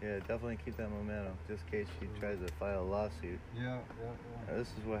 Yeah, definitely keep that momentum, just in case she tries to file a lawsuit. Yeah. Now, this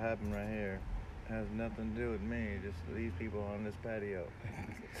is what happened right here. It has nothing to do with me, just these people on this patio.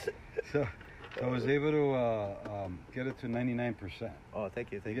 So I was able to get it to 99%. Oh,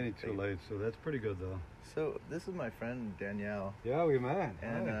 thank you. It's getting too late, so that's pretty good, though. So this is my friend Danielle. Yeah, we met.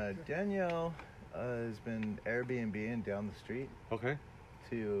 And Hi. Danielle has been Airbnb-ing down the street. Okay.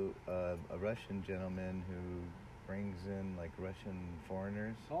 To a Russian gentleman who brings in like Russian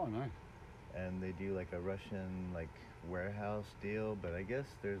foreigners. Oh, nice. And they do like a Russian like warehouse deal, but I guess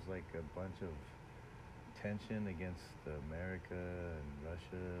there's like a bunch of tension against America and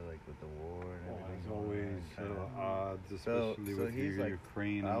Russia, like with the war and everything. There's always odds, So especially with he's like,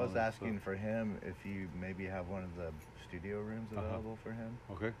 Ukraine. I and all was that asking stuff. for him if you maybe have one of the studio rooms available for him.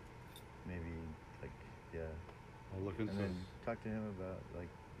 Okay. Maybe like yeah. I'll look into and then it. talk to him about like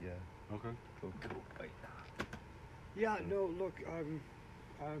yeah. Okay. Cool. Yeah, no, look,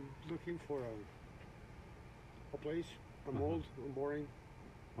 I'm looking for a place. I'm old, I'm boring.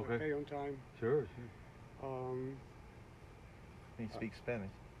 Okay. I pay on time. Sure. He speaks Spanish.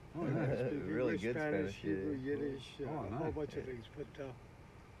 Oh, yeah, I speak Really English, good Spanish. Hebrew, yeah. Yiddish, a whole bunch of things. But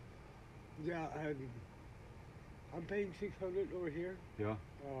yeah, I'm paying $600 over here. Yeah.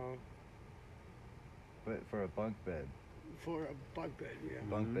 But for a bunk bed. For a bunk bed, yeah.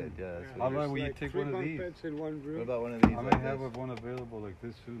 Bunk bed, yeah. That's How what about it when is. you take three one of bunk these? beds in one room. What about one of these? I may like have this? one available like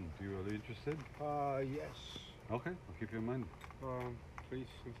this soon. Do you are you interested? Yes. Okay, I'll keep you in mind. Please,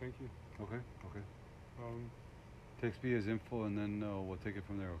 and thank you. Okay. Text me his info and then we'll take it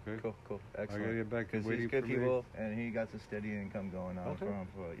from there. Okay. Cool. Excellent. I gotta get back to Because waiting he's good for me. people, and he got a steady income going on Okay. for him.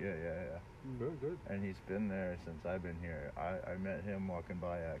 Yeah. Good. And he's been there since I've been here. I met him walking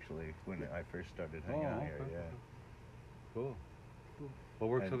by actually when I first started hanging out here. okay. Yeah. Cool. We'll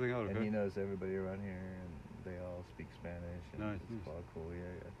work something out. And Okay. he knows everybody around here, and they all speak Spanish. And Nice, It's all cool.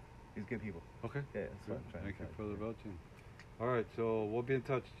 Yeah. He's good people. Okay. Yeah. That's what I'm trying Thank to you tell for the vouching. All right, so we'll be in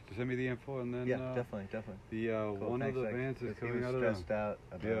touch. Just send me the info and then. Yeah, definitely. The Cool, one thanks, of the Zach. vans is 'Cause coming he out was of stressed out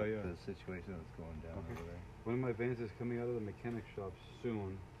about Yeah. the situation that's going down over there. One of my vans is coming out of the mechanic shop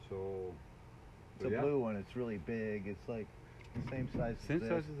soon, so. It's a blue one. It's really big. It's like the same size Same as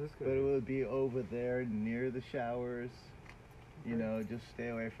size as this guy. But it would be over there near the showers. You know, just stay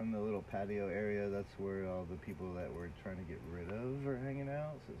away from the little patio area. That's where all the people that we're trying to get rid of are hanging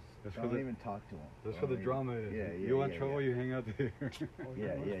out. So That's don't for the- even talk to them. That's where the drama is. Yeah. You want trouble, you hang out there.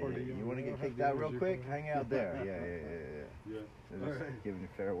 Yeah. You want to get kicked out real quick? Hang out there. Yeah. Yeah. So just Alright. giving you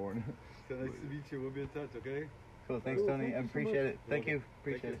fair warning. So nice to meet you. We'll be in touch, okay? Cool. Thanks, Cool, Tony. thank I you so appreciate much. it. Thank you. Thank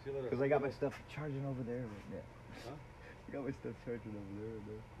Appreciate you. it. See you later. Because I got my stuff charging over there. Yeah. Huh? I got my stuff charging over there.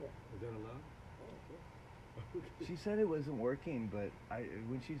 Is that allowed? She said it wasn't working, but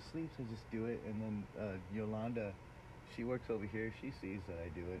when she sleeps, I just do it. And then Yolanda, she works over here. She sees that I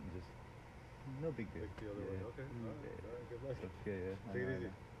do it, and just no big deal. The other way. Okay. All right. Good luck. Yeah. Take it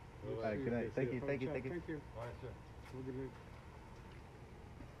easy. All right. Good night. Thank you. Thank you. All right, sir. Have a good night.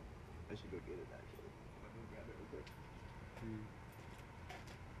 I should go get it actually. Let me grab it real quick.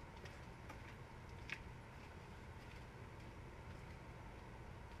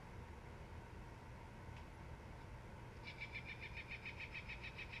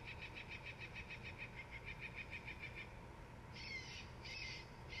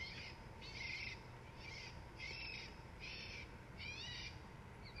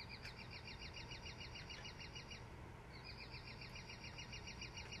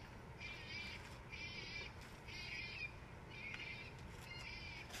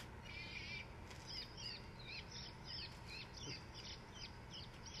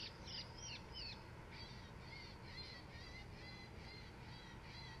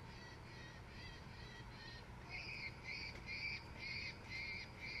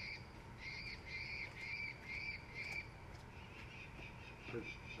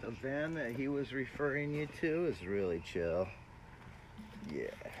 The van that he was referring you to is really chill. Yeah.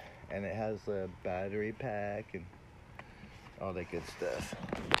 And it has a battery pack and all that good stuff.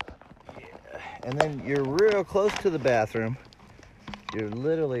 Yeah. And then you're real close to the bathroom. You're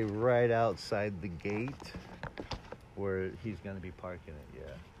literally right outside the gate where he's going to be parking it,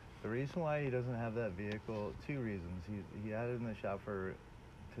 yeah. The reason why he doesn't have that vehicle, two reasons. He had it in the shop to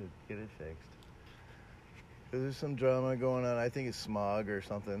get it fixed. There's some drama going on. I think it's smog or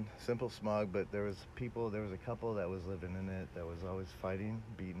something. Simple smog, but there was a couple that was living in it that was always fighting,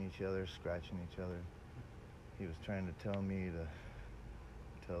 beating each other, scratching each other. he was trying to tell me to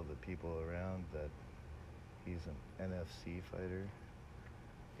tell the people around that he's an NFC fighter.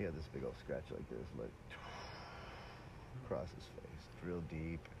 He had this big old scratch like this, like across his face, real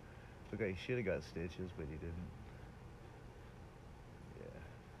deep. Look, he should have got stitches, but he didn't. Yeah.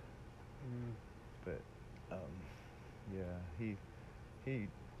 But yeah, he.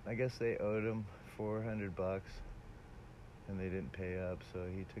 I guess they owed him $400, and they didn't pay up, so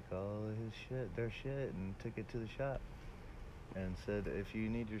he took all of his shit, their shit, and took it to the shop, and said, if you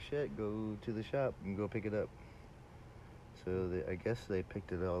need your shit, go to the shop and go pick it up. So I guess they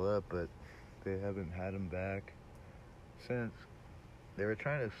picked it all up, but they haven't had him back since. They were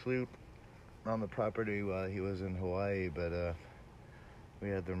trying to sleep on the property while he was in Hawaii, but we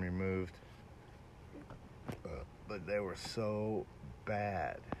had them removed. But they were so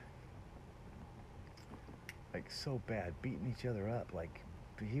bad. Like, so bad, beating each other up. Like,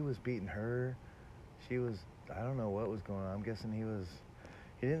 he was beating her. She was, I don't know what was going on. I'm guessing he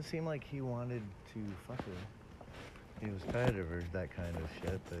didn't seem like he wanted to fuck her. He was tired of her, that kind of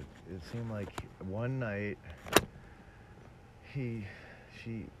shit, but it seemed like one night they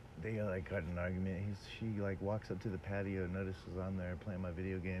like got in an argument. She like walks up to the patio, notices I'm there playing my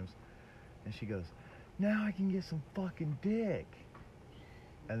video games, and she goes, now I can get some fucking dick.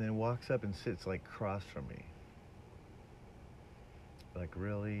 And then walks up and sits like across from me. Like,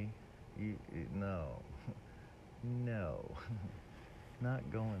 really? No. No. Not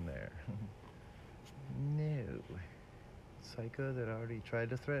going there. No. Psycho that already tried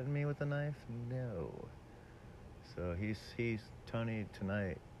to threaten me with a knife? No. So he's Tony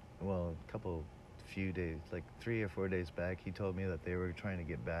tonight, well, few days, like 3 or 4 days back, he told me that they were trying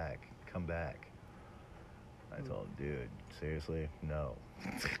to come back. I told him, dude, seriously, no.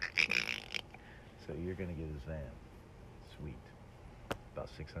 So you're gonna get his van. Sweet. About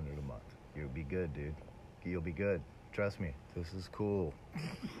 $600 a month. You'll be good, dude. You'll be good. Trust me, this is cool.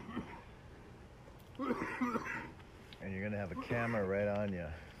 And you're gonna have a camera right on you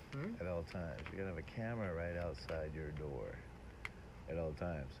at all times. You're gonna have a camera right outside your door at all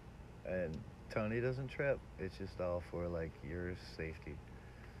times. And Tony doesn't trip. It's just all for like your safety.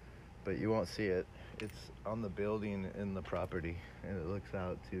 But you won't see it. It's on the building in the property, and it looks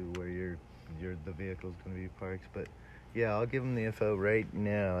out to where the vehicle's gonna be parked. But yeah, I'll give him the info right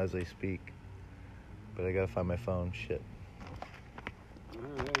now as I speak. But I gotta find my phone. Shit.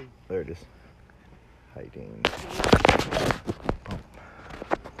 There it is. Hiding. Oh.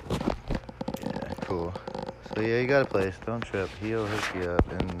 Yeah, cool. So yeah, you got a place. Don't trip. He'll hook you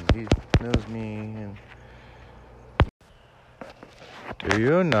up, and he knows me. And do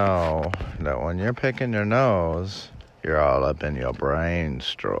you know that when you're picking your nose, you're all up in your brain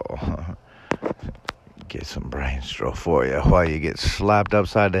stroll? Get some brain stroll for you while you get slapped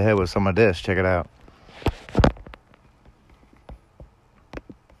upside the head with some of this. Check it out.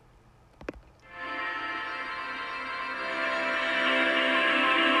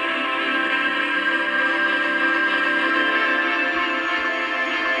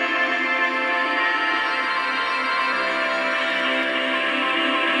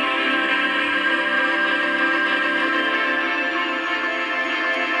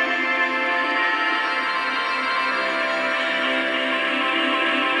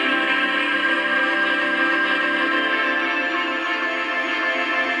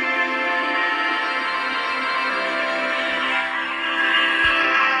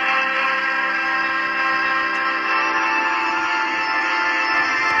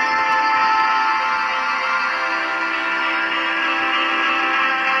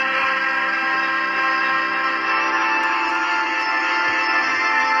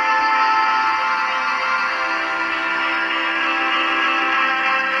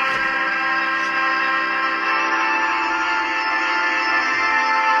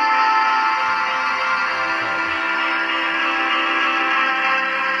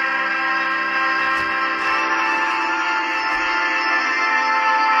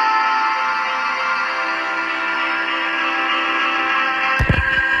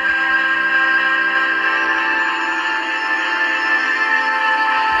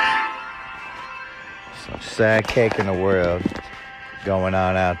 Sad cake in the world going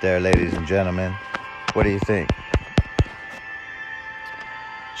on out there, ladies and gentlemen. What do you think?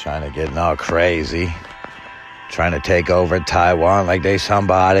 China getting all crazy, trying to take over Taiwan like they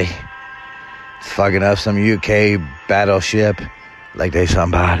somebody, fucking up some UK battleship like they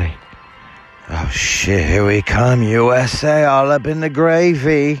somebody. Oh shit, here we come, USA, all up in the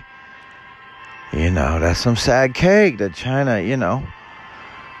gravy. You know, that's some sad cake that China,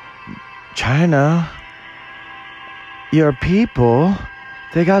 China, your people,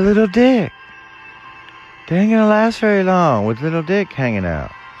 they got little dick. They ain't gonna last very long with little dick hanging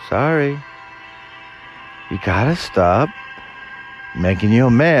out. Sorry. You gotta stop making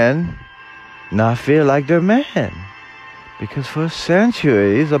your men not feel like they're men. Because for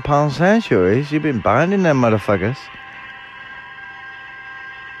centuries upon centuries, you've been binding them motherfuckers.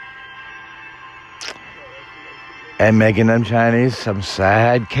 And making them Chinese some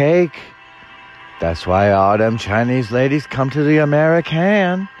sad cake. That's why all them Chinese ladies come to the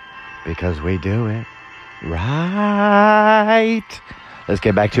American. Because we do it right. Let's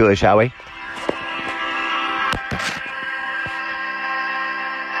get back to it, shall we?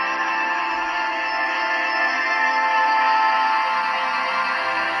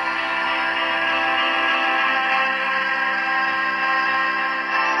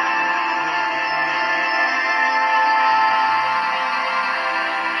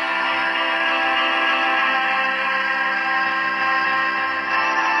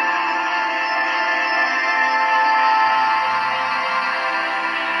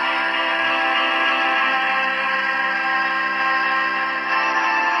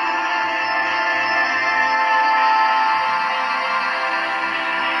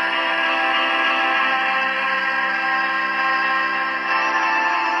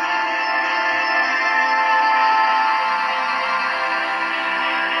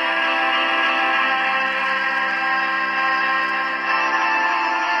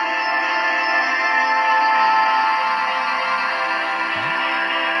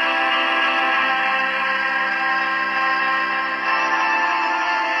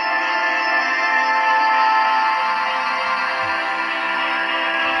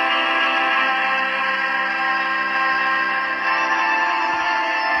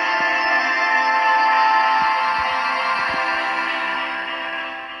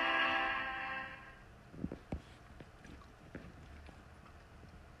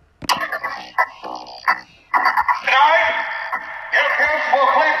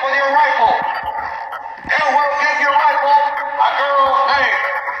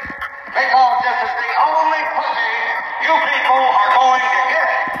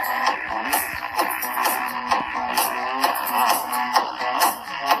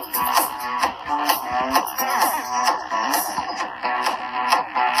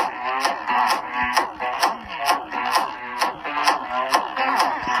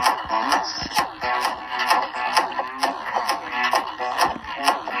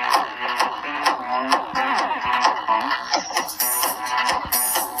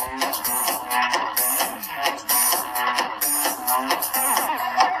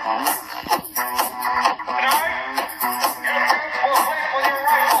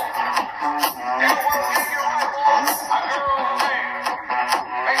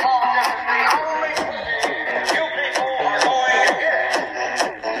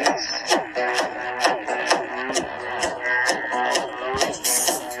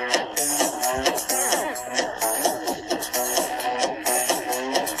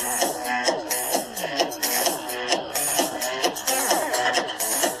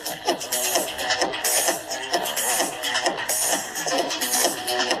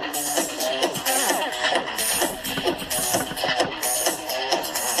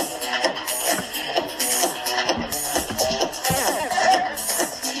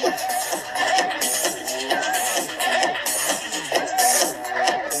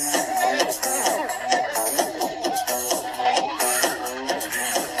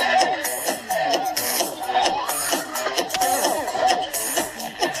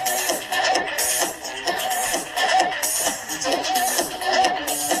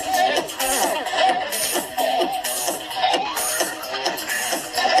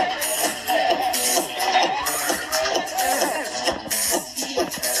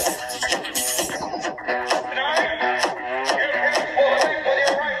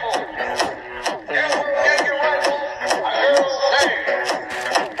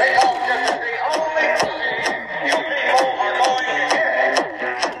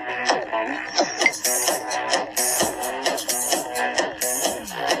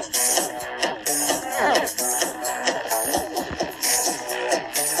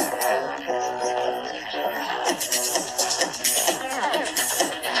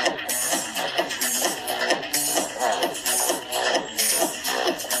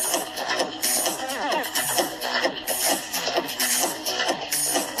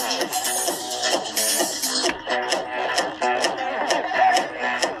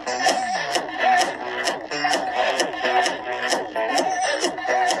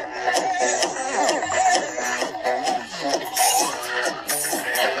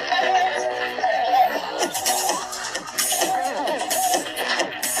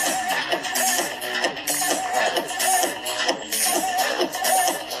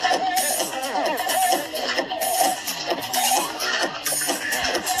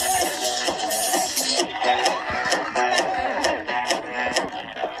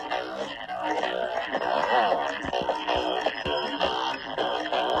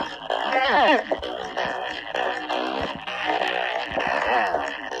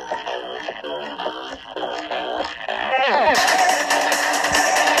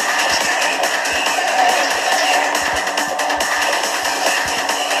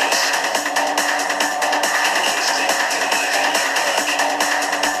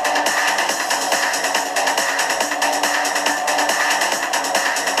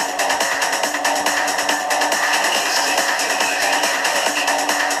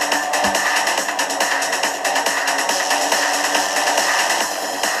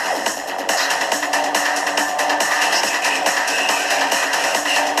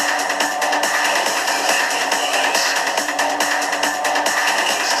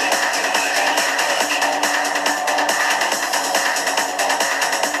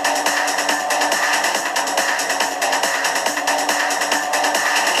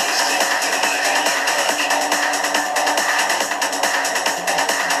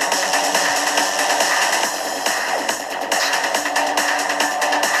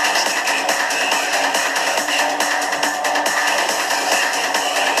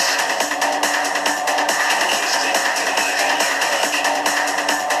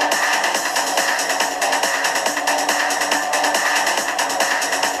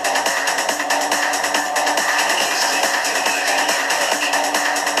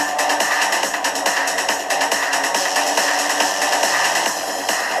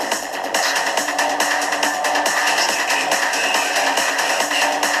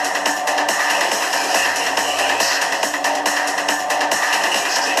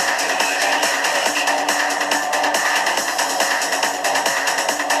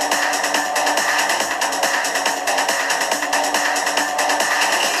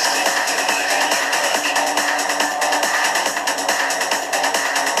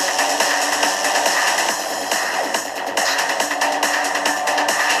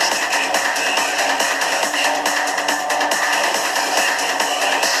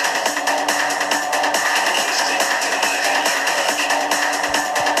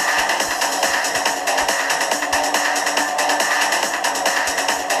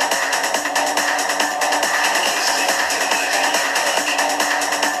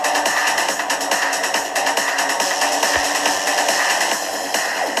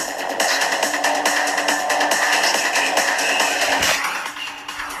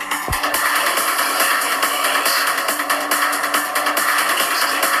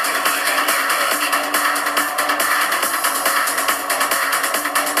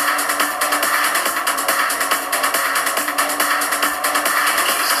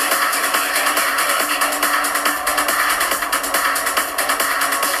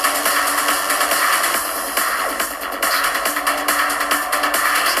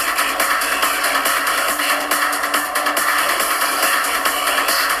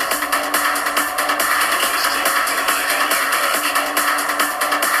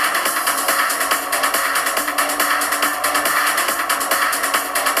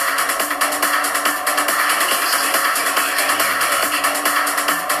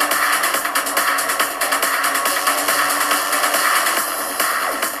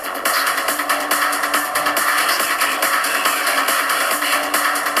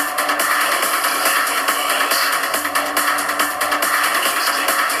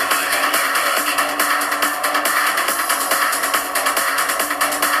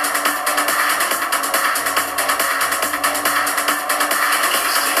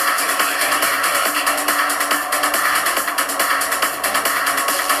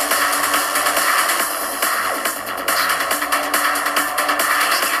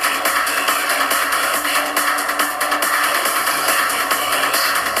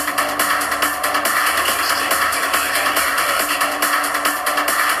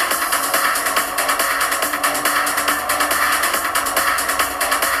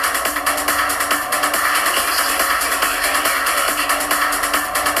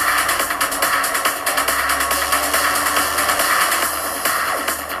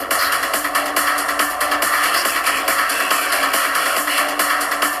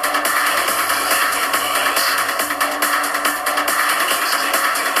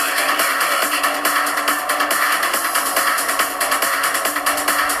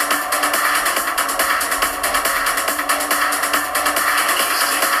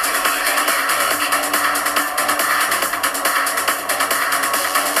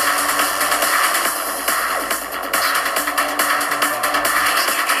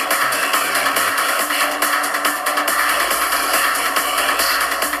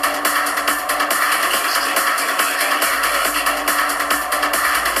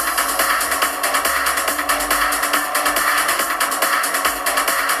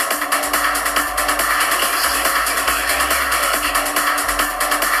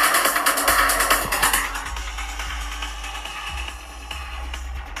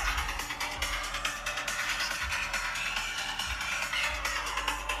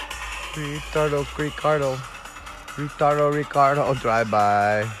 Ricardo, drive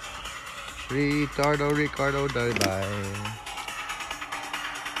by. Ricardo, drive by.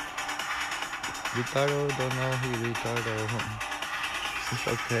 Ricardo, don't know he Ricardo. It's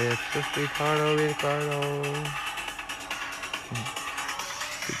okay, it's just Ricardo.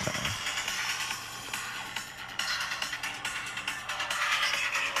 Good time.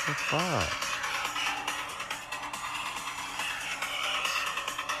 What the fuck?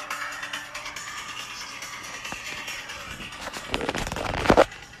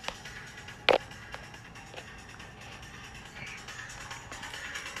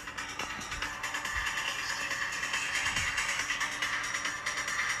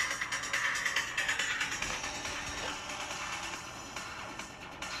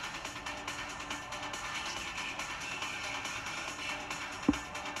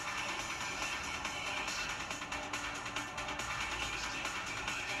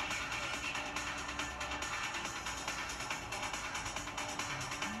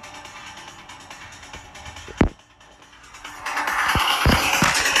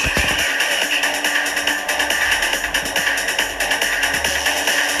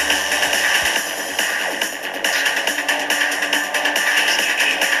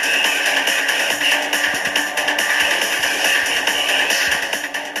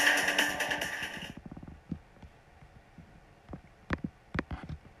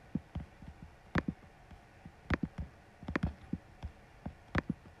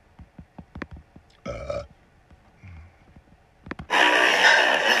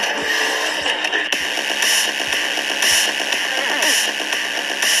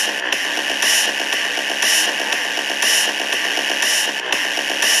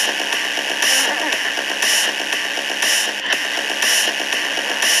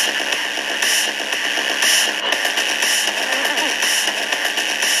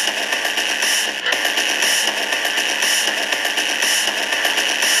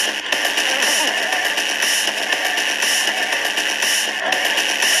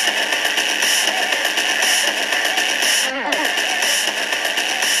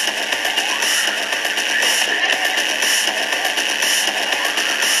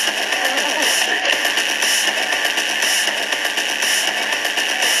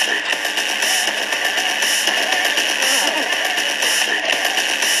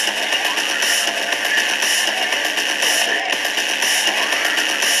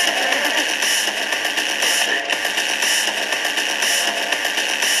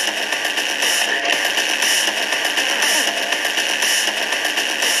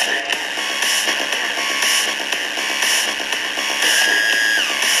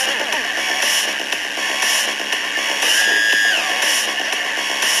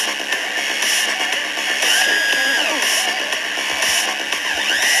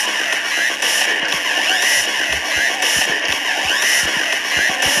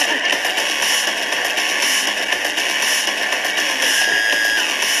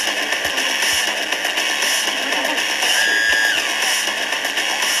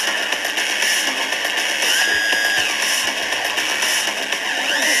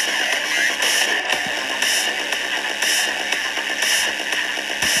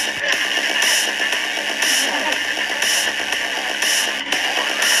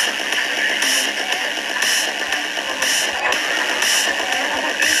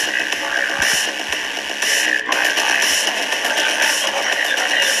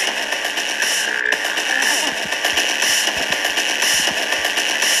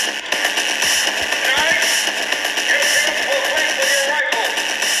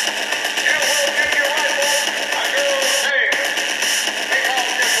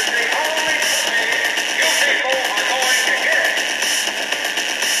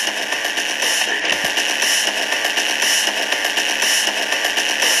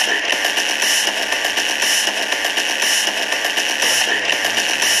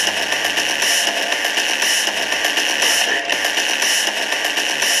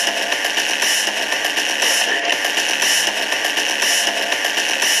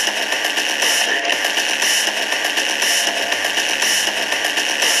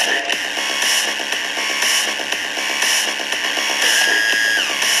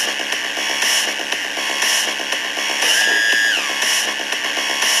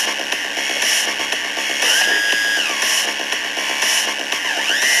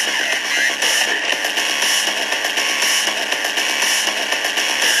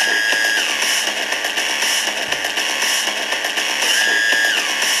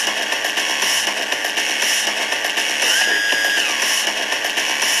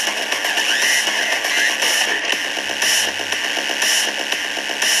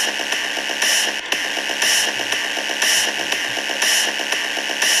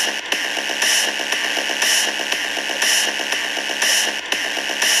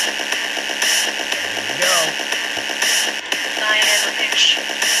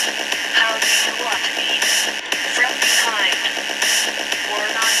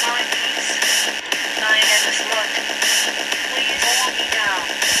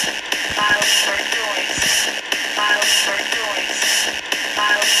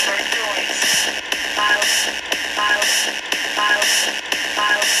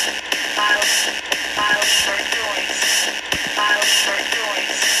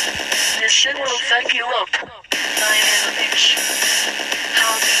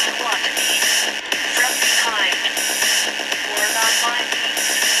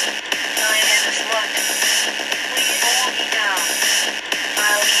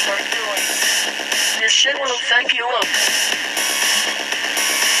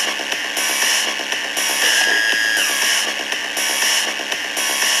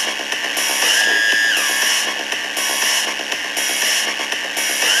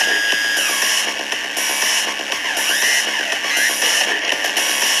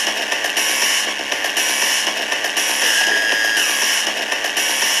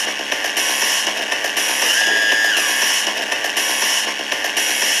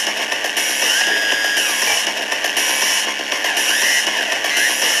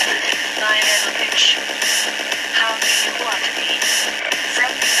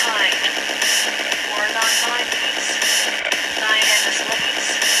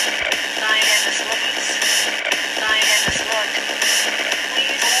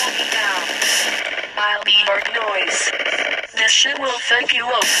 Mission will thank you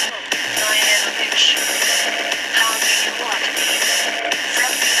up. I am a bitch. How do you want me?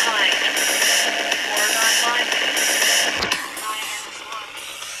 From behind. Or not like this?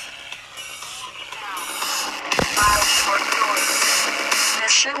 Miles for north.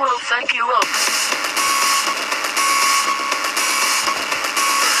 Mission will thank you up.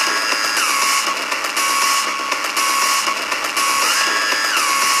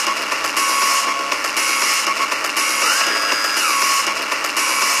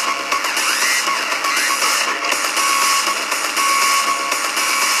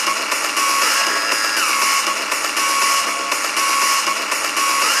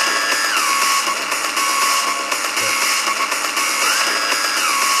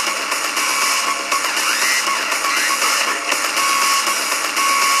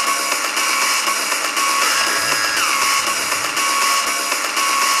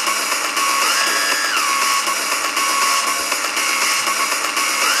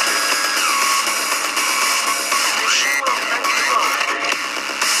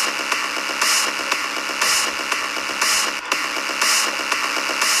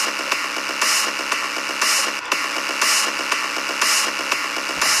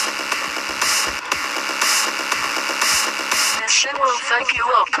 Mission will thank you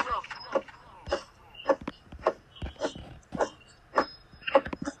up.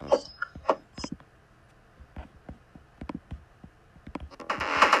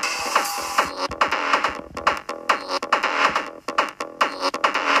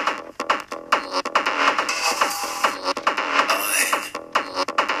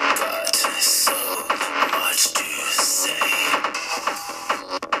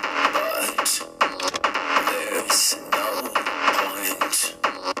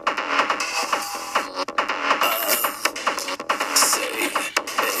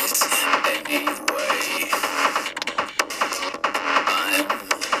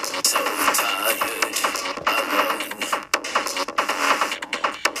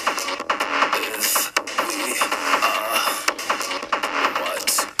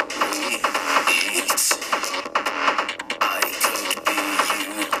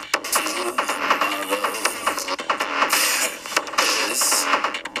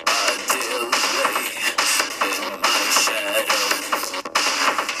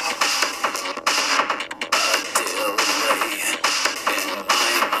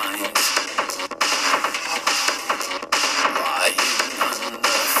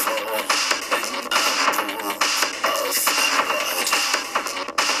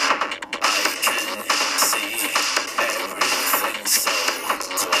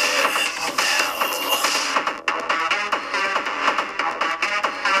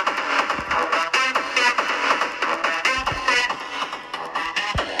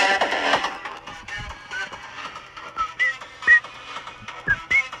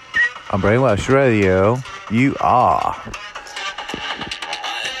 On Brainwash Radio, you are.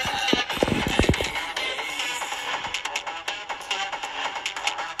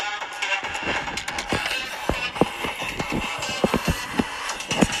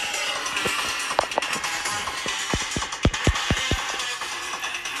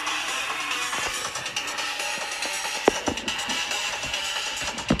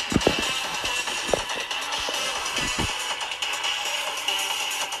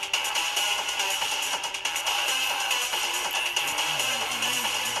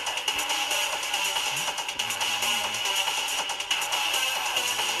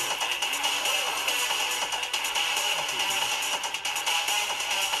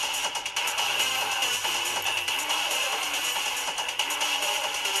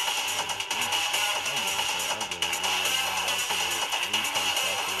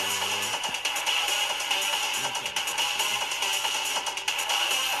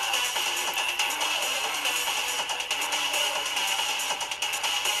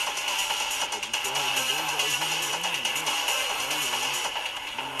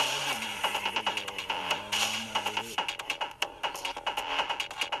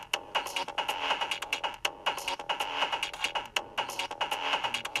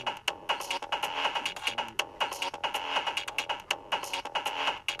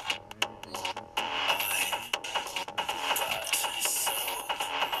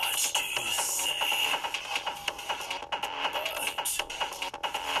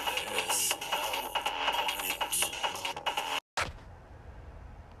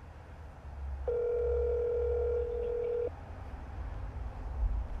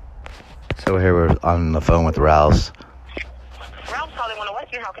 So here we're on the phone with Rouse. Rouse calling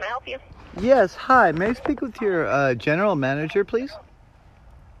 101, how can I help you? Yes, hi. May I speak with your general manager, please?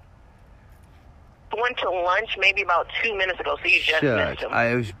 went to lunch maybe about 2 minutes ago, so you just missed him.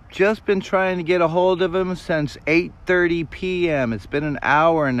 I've just been trying to get a hold of him since 8:30 p.m. It's been an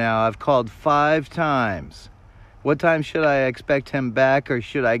hour now. I've called 5 times. What time should I expect him back, or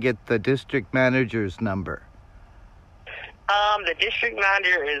should I get the district manager's number? The district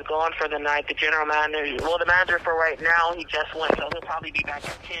manager is gone for the night. The general manager, well, the manager for right now, he just went, so he'll probably be back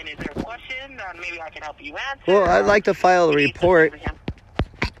at 10. Is there a question that maybe I can help you answer? Well, I'd like to file a report.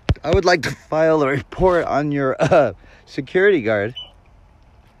 I would like to file a report on your security guard.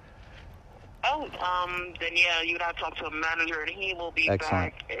 Oh, then yeah, you would have to talk to a manager, and he will be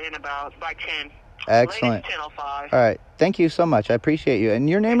back in about by 10. Excellent. Latest 10:05. All right. Thank you so much. I appreciate you. And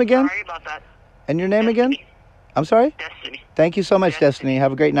your name again? Sorry about that. And your name again? I'm sorry? Destiny. Thank you so much, Destiny.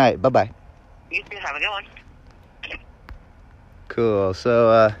 Have a great night. Bye-bye. You too. Have a good one. Cool.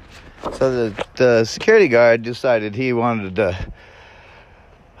 So the security guard decided he wanted to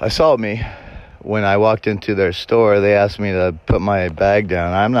assault me. When I walked into their store, they asked me to put my bag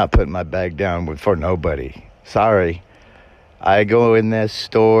down. I'm not putting my bag down for nobody. Sorry. I go in this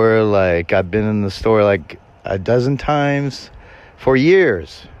store like I've been in the store like a dozen times for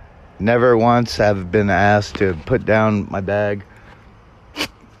years. Never once have been asked to put down my bag.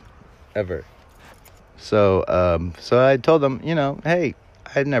 Ever. So I told them, hey,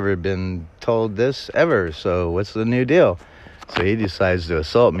 I'd never been told this ever, so what's the new deal? So he decides to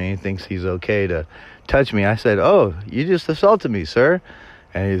assault me, thinks he's okay to touch me. I said, oh, you just assaulted me, sir.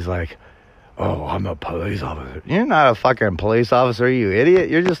 And he's like, oh, I'm a police officer. You're not a fucking police officer, you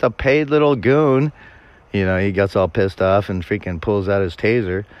idiot. You're just a paid little goon. He gets all pissed off and freaking pulls out his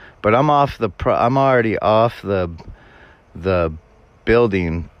taser. But I'm already off the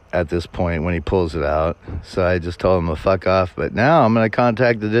building at this point when he pulls it out. So I just told him to fuck off. But now I'm going to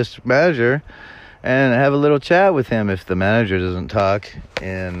contact the district manager and have a little chat with him if the manager doesn't talk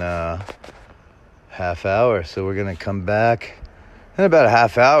in half hour. So we're going to come back in about a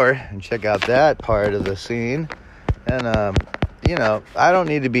half hour and check out that part of the scene. And, I don't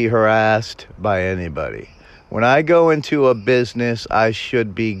need to be harassed by anybody. When I go into a business, I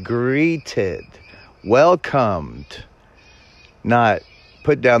should be greeted, welcomed, not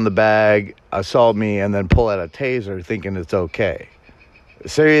put down the bag, assault me, and then pull out a taser thinking it's okay.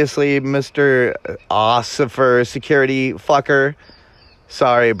 Seriously, Mr. Ossifer security fucker,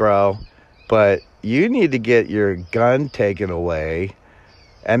 sorry, bro, but you need to get your gun taken away,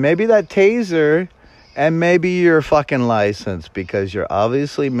 and maybe that taser, and maybe your fucking license, because you're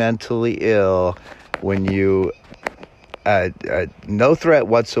obviously mentally ill when you, no threat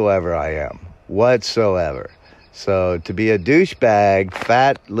whatsoever I am, whatsoever. So to be a douchebag,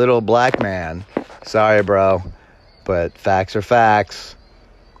 fat little black man, sorry, bro, but facts are facts.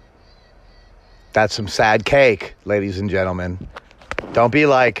 That's some sad cake, ladies and gentlemen. Don't be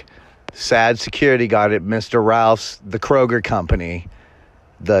like sad security guard at Mr. Ralph's, the Kroger company,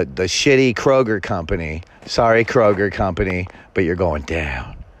 the shitty Kroger company. Sorry, Kroger company, but you're going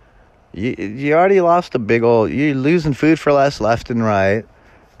down. You already lost a big old... You're losing food for less left and right.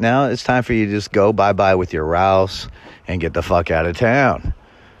 Now it's time for you to just go bye-bye with your Ralphs and get the fuck out of town.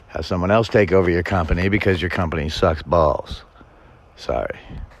 Have someone else take over your company because your company sucks balls. Sorry.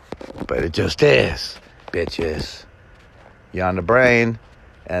 But it just is, bitches. You're on the brain,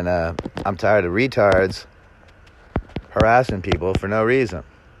 and I'm tired of retards harassing people for no reason.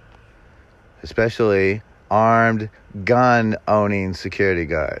 Especially armed, gun-owning security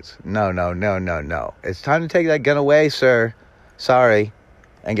guards. No. It's time to take that gun away, sir. Sorry.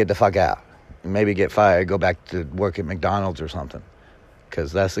 And get the fuck out. Maybe get fired, go back to work at McDonald's or something.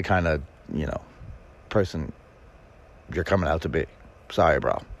 Because that's the kind of, person you're coming out to be. Sorry,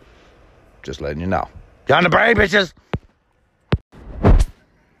 bro. Just letting you know. You on the brain, bitches?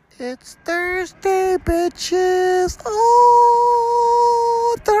 It's Thursday, bitches. Oh.